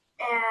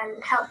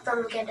and help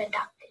them get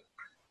adopted.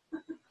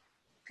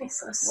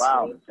 So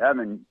wow,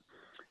 Evan,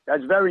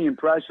 that's very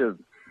impressive,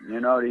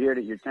 to hear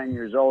that you're 10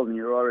 years old and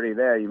you're already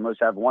there. You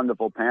must have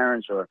wonderful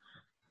parents or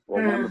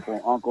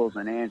wonderful uncles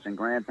and aunts and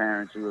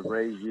grandparents who have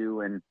raised you,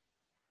 and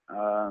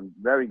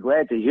very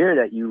glad to hear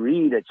that you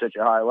read at such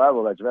a high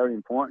level. That's very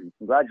important.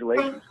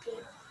 Congratulations.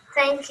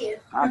 Thank you.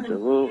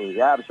 Absolutely.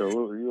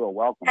 You are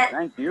welcome.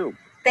 Thank you.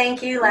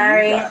 Thank you,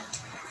 Larry.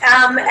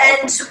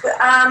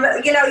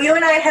 You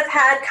and I have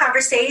had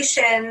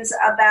conversations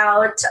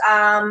about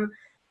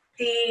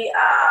the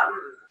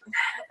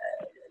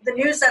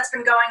news that's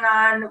been going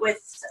on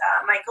with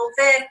Michael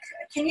Vick.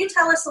 Can you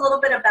tell us a little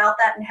bit about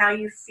that and how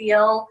you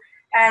feel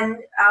and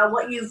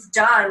what you've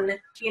done,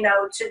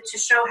 to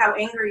show how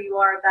angry you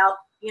are about,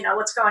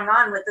 what's going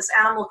on with this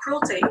animal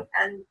cruelty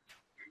and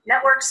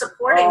network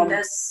supporting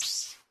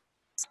this?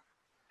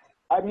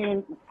 I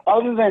mean,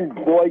 other than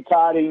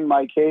boycotting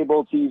my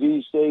cable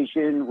TV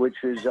station, which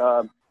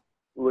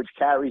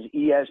carries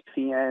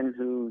ESPN,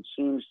 who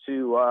seems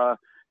to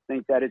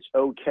think that it's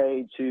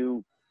okay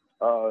to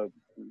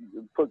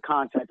put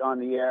content on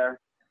the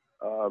air,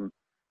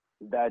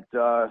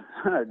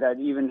 that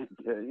even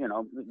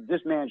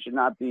this man should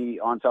not be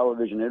on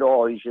television at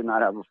all. He should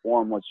not have a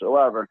forum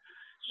whatsoever.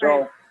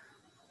 So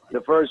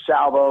the first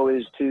salvo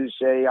is to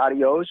say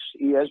adios,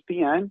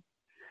 ESPN.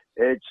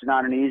 It's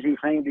not an easy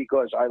thing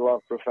because I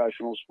love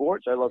professional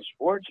sports. I love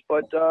sports,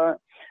 but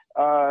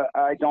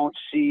I don't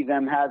see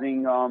them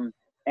having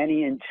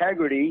any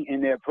integrity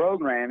in their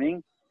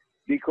programming,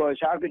 because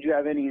how could you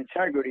have any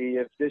integrity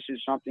if this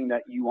is something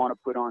that you want to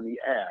put on the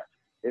air?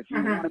 If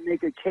you want to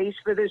make a case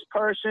for this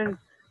person,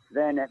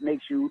 then that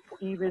makes you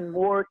even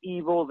more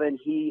evil than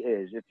he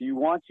is. If you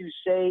want to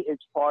say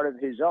it's part of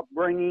his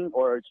upbringing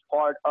or it's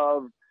part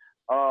of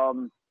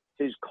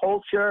his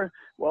culture,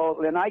 well,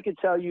 then I could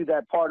tell you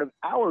that part of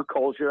our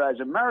culture as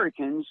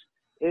Americans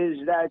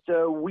is that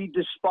we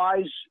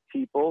despise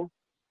people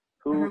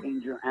who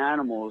injure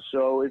animals.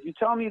 So if you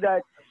tell me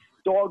that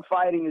dog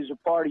fighting is a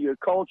part of your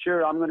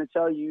culture, I'm going to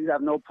tell you you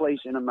have no place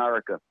in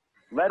America,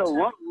 let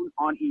alone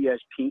on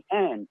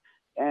ESPN.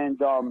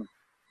 And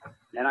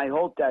I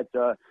hope that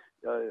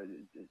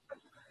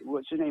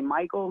what's his name,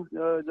 Michael,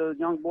 the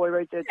young boy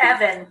right there?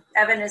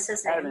 Evan is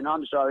his name. Evan,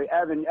 I'm sorry,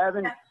 Evan.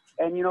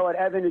 And you know what,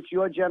 Evan, it's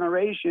your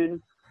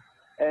generation,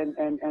 and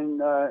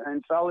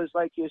fellas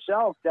like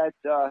yourself that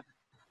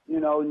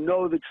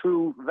know the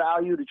true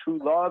value, the true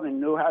love, and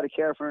know how to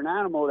care for an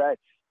animal. That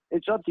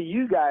it's up to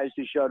you guys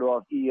to shut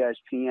off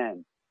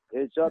ESPN.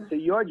 It's up to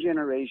your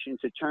generation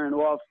to turn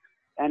off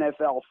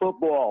NFL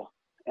football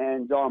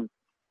and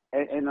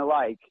the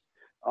like.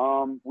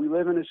 We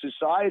live in a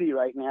society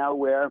right now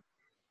where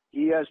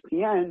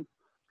ESPN,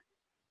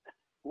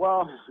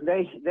 well,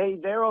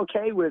 they're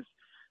okay with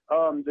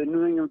the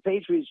New England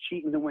Patriots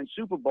cheating to win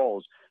Super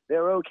Bowls.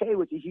 They're okay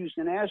with the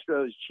Houston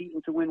Astros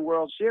cheating to win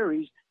World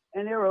Series,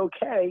 and they're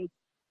okay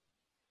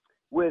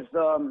with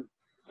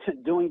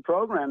doing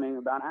programming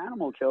about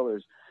animal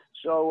killers.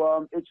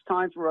 So it's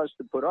time for us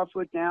to put our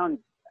foot down,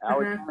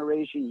 our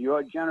generation,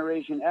 your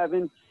generation,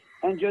 Evan,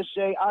 and just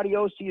say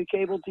adios to your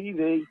cable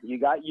TV. You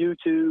got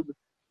YouTube.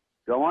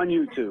 Go on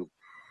YouTube.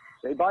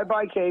 Say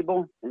bye-bye,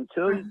 cable,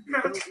 until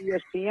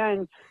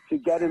ESPN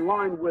could get in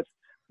line with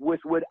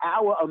what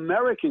our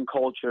American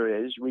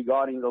culture is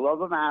regarding the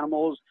love of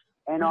animals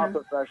and our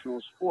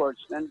professional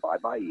sports. Then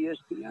bye-bye,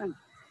 ESPN.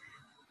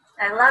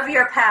 I love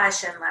your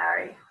passion,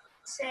 Larry.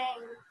 Same.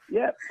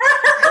 Yep.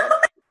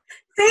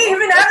 See,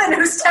 even Evan,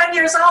 who's 10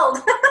 years old.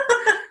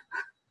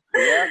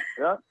 Yep.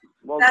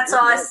 Well, that's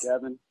awesome.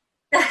 Work, Evan.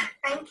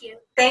 Thank you.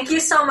 Thank you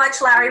so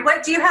much, Larry.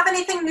 What do you have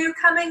anything new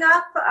coming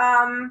up?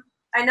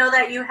 I know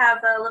that you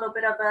have a little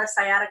bit of a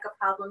sciatica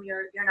problem.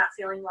 You're not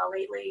feeling well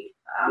lately.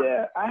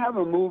 Yeah, I have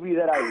a movie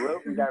that I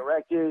wrote and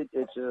directed.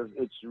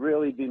 It's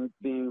really been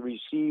being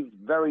received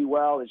very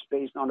well. It's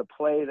based on a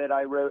play that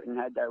I wrote and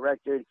had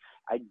directed.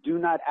 I do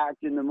not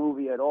act in the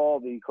movie at all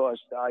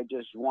because I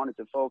just wanted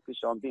to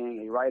focus on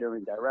being a writer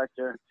and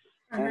director.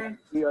 And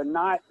we are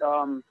not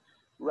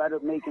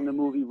making the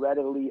movie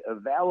readily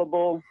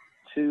available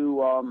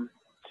to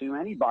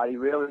anybody,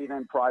 really,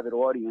 than private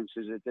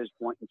audiences at this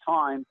point in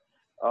time.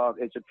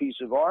 It's a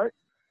piece of art.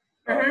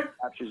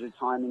 Captures a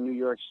time in New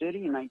York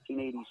City in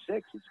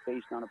 1986. It's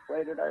based on a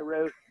play that I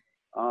wrote.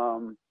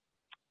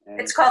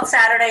 It's called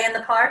Saturday in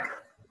the Park?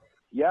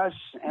 Yes,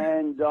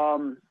 and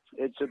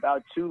it's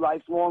about two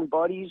lifelong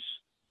buddies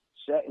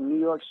set in New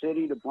York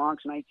City, the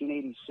Bronx,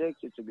 1986.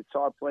 It's a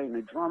guitar player and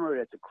a drummer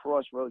at the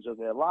crossroads of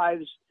their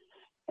lives,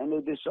 and they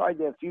decide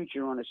their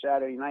future on a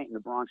Saturday night in the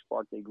Bronx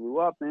Park they grew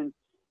up in.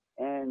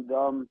 And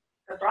the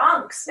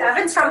Bronx.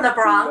 Evan's from the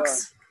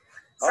Bronx.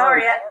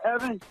 Sorry,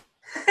 Evan.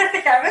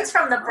 Evan's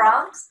from the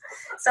Bronx.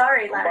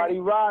 Sorry, Larry. Everybody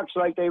rocks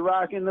like they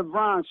rock in the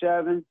Bronx,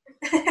 Evan.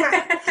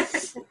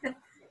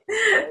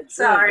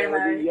 Sorry,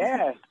 Larry.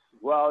 Yeah.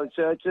 Well,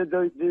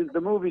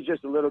 the movie's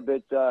just a little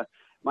bit,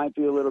 might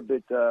be a little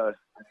bit. Yeah,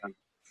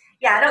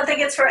 I don't think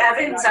it's for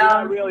Evan. You're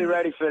not really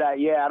ready for that.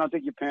 Yeah, I don't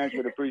think your parents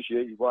would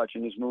appreciate you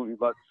watching this movie,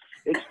 but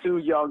it's two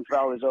young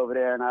fellas over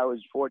there, and I was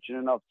fortunate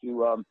enough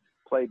to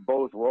play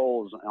both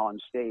roles on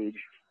stage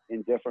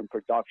in different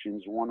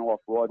productions, one off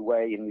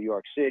Broadway in New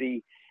York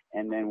City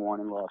and then one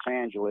in Los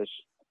Angeles.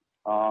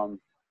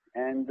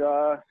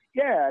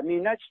 Yeah, I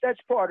mean,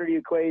 that's part of the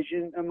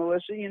equation,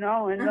 Melissa, you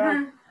know,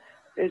 and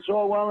it's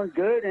all well and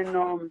good.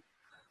 And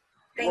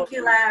thank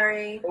you,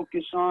 Larry.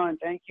 Focus on,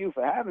 thank you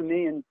for having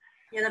me. And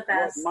you're the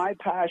best. My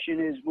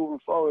passion is moving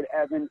forward,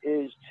 Evan,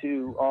 is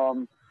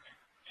to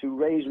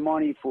raise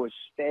money for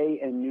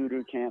spay and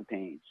neuter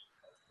campaigns.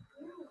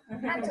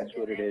 That's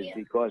what it is,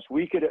 because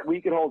we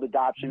could hold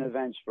adoption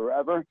events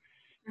forever,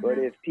 but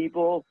if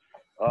people,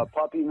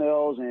 puppy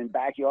mills and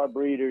backyard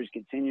breeders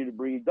continue to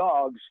breed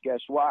dogs, guess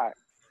what?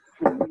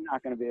 We're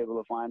not going to be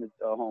able to find a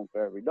home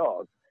for every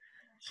dog.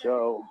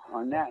 So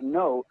on that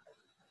note,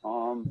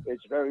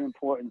 it's very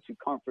important to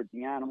comfort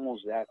the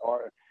animals that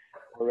are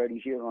already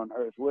here on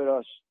Earth with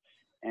us,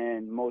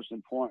 and most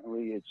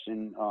importantly,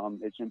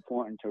 it's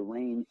important to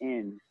rein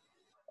in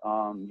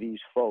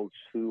these folks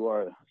who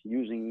are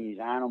using these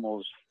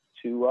animals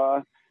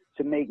to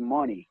make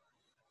money.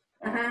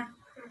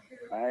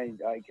 I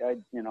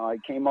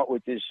came up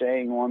with this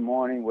saying one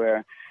morning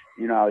where,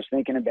 I was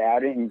thinking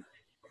about it, and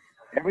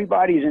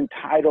everybody's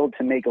entitled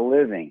to make a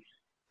living.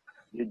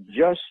 You're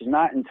just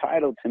not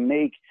entitled to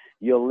make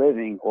your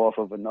living off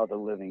of another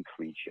living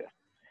creature.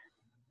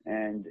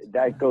 And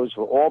that goes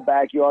for all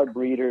backyard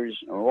breeders,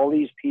 or all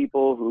these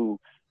people who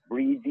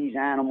breed these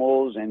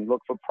animals and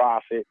look for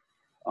profit.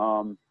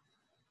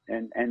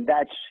 And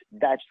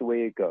that's the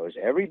way it goes.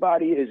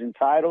 Everybody is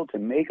entitled to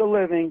make a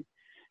living.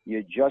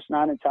 You're just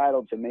not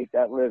entitled to make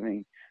that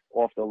living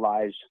off the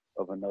lives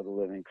of another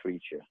living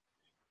creature.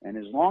 And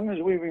as long as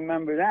we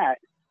remember that,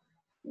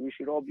 we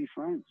should all be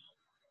friends.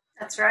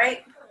 That's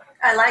right.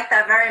 I like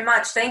that very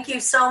much. Thank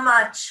you so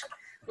much,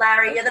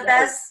 Larry. You're the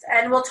best.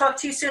 And we'll talk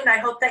to you soon. I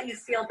hope that you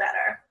feel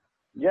better.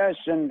 Yes,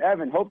 and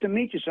Evan, hope to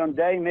meet you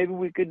someday. Maybe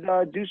we could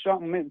do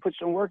something, put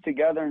some work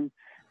together, and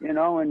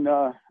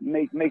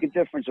make a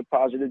difference, a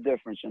positive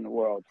difference in the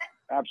world.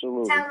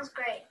 Absolutely. Sounds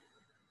great.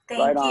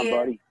 Thank you. On,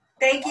 buddy.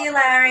 Thank you,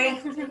 Larry.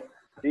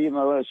 See you,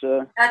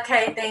 Melissa.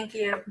 Okay, thank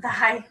you.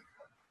 Bye.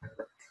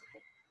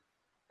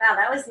 Wow,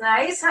 that was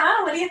nice,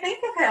 huh? What do you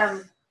think of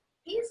him?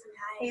 He's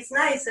nice. He's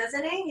nice,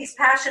 isn't he? He's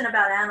passionate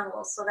about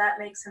animals, so that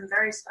makes him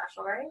very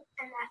special, right?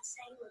 And that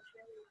saying was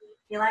really good.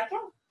 You like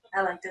it?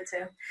 I liked it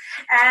too.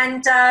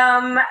 And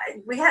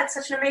we had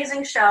such an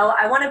amazing show.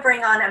 I want to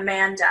bring on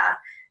Amanda.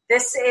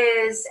 This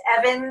is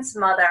Evan's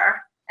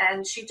mother,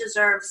 and she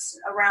deserves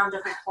a round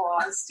of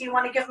applause. Do you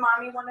want to give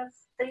Mommy one of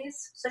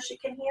these so she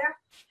can hear?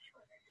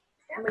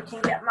 And we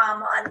can get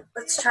Mom on.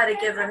 Let's try to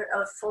give her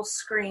a full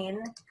screen.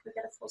 Can we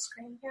get a full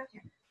screen here?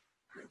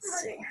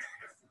 Let's see.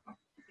 I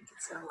think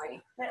it's the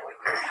way. There we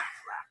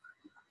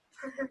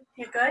go.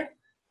 You good?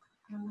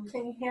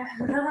 Can you hear?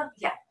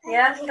 Yeah.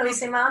 Yeah? Can we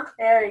see Mom?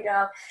 There you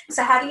go.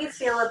 So how do you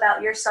feel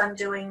about your son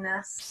doing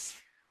this?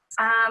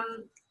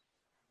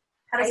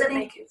 How does it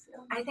make you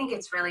feel? I think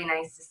it's really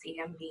nice to see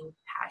him being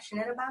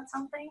passionate about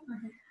something.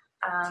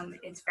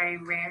 It's very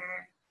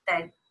rare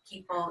that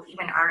people,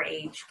 even our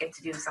age, get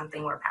to do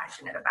something we're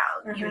passionate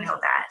about. You know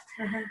that.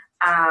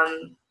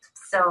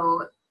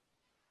 So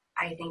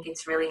I think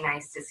it's really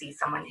nice to see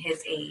someone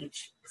his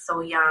age,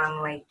 so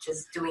young, like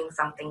just doing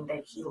something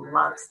that he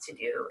loves to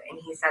do, and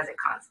he says it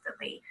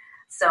constantly.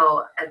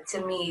 So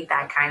to me,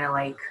 that kind of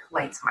like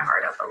lights my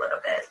heart up a little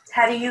bit.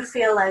 How do you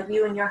feel, like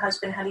you and your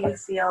husband, how do you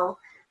feel,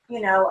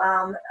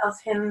 of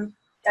him?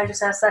 I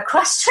just asked that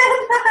question.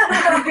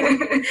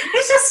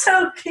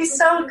 He's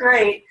so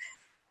great.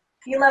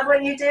 You love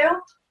what you do?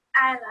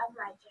 I love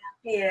my job.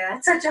 Yeah,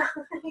 it's a job.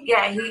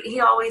 Yeah, he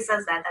always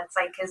says that. That's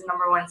like his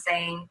number one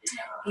saying.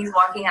 He's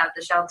walking out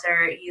the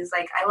shelter. He's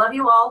like, I love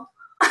you all.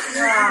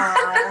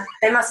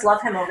 They must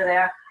love him over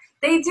there.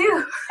 They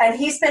do. And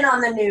he's been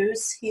on the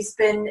news. He's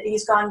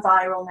gone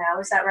viral now.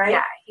 Is that right?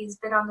 Yeah, he's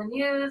been on the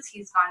news.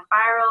 He's gone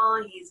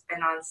viral. He's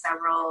been on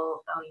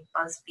several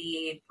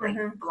BuzzFeed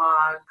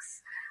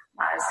blogs,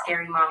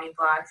 scary mommy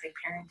blogs, like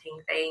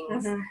parenting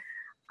things.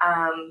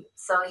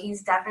 So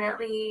he's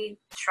definitely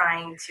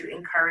trying to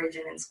encourage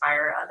and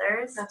inspire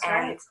others. That's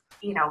and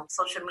right.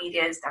 Social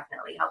media is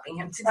definitely helping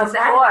him to do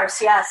that. Of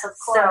course, yes, of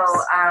course.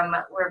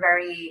 So we're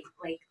very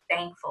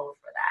thankful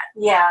for that.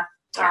 Yeah.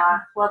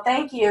 Well,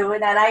 thank you.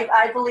 And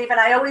I believe, and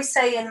I always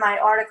say in my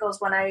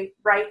articles when I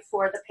write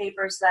for the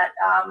papers that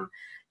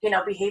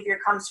behavior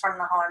comes from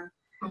the home.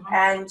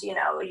 And you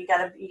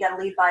gotta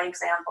lead by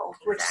example,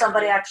 which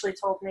somebody actually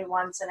told me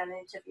once in an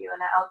interview,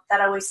 and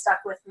that always stuck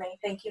with me.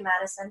 Thank you,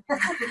 Madison.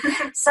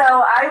 So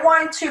I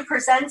want to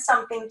present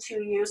something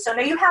to you. So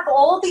now you have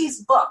all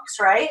these books,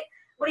 right?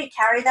 What do you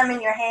carry them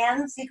in your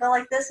hands? You go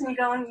like this, and you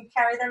go and you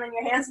carry them in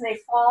your hands, and they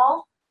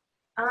fall.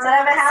 Does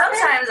that ever happen?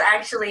 Sometimes,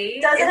 actually.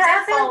 Does it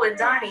happen? Fall with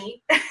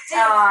Donnie. Well,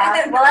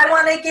 I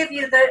want to give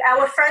you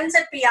our friends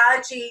at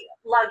Biaggi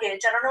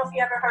Luggage. I don't know if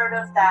you ever heard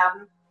of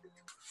them.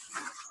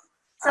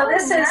 So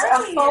this is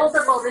a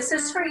foldable. This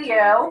is for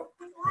you,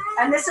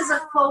 and this is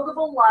a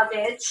foldable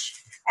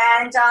luggage.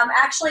 And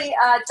actually,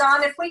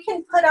 Don, if we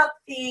can put up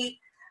the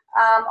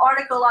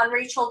article on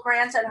Rachel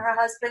Grant and her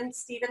husband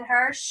Stephen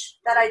Hirsch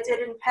that I did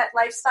in Pet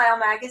Lifestyle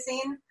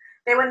magazine.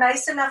 They were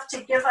nice enough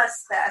to give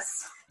us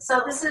this.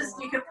 So this is,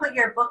 you could put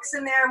your books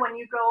in there when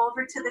you go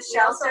over to the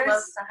shelters. He also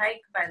loves to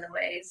hike, by the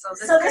way. So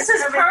this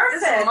is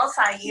perfect. This is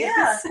multi-use.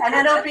 Yeah, and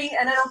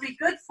it'll be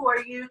good for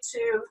you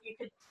you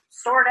could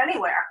store it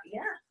anywhere.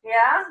 Yeah.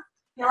 Yeah?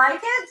 You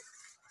like it?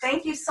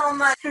 Thank you so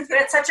much. We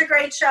had such a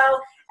great show.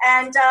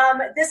 And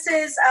this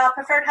is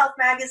Preferred Health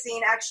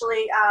Magazine,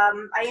 actually.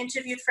 I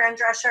interviewed Fran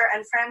Drescher,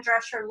 and Fran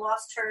Drescher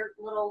lost her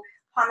little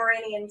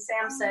Pomeranian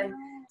Samson.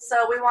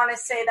 So we want to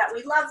say that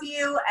we love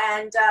you,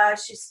 and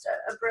she's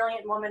a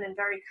brilliant woman and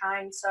very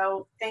kind.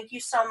 So thank you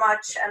so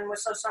much, and we're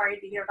so sorry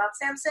to hear about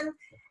Samson.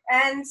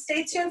 And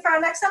stay tuned for our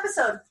next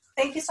episode.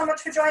 Thank you so much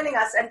for joining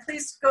us, and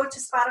please go to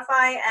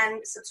Spotify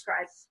and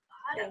subscribe.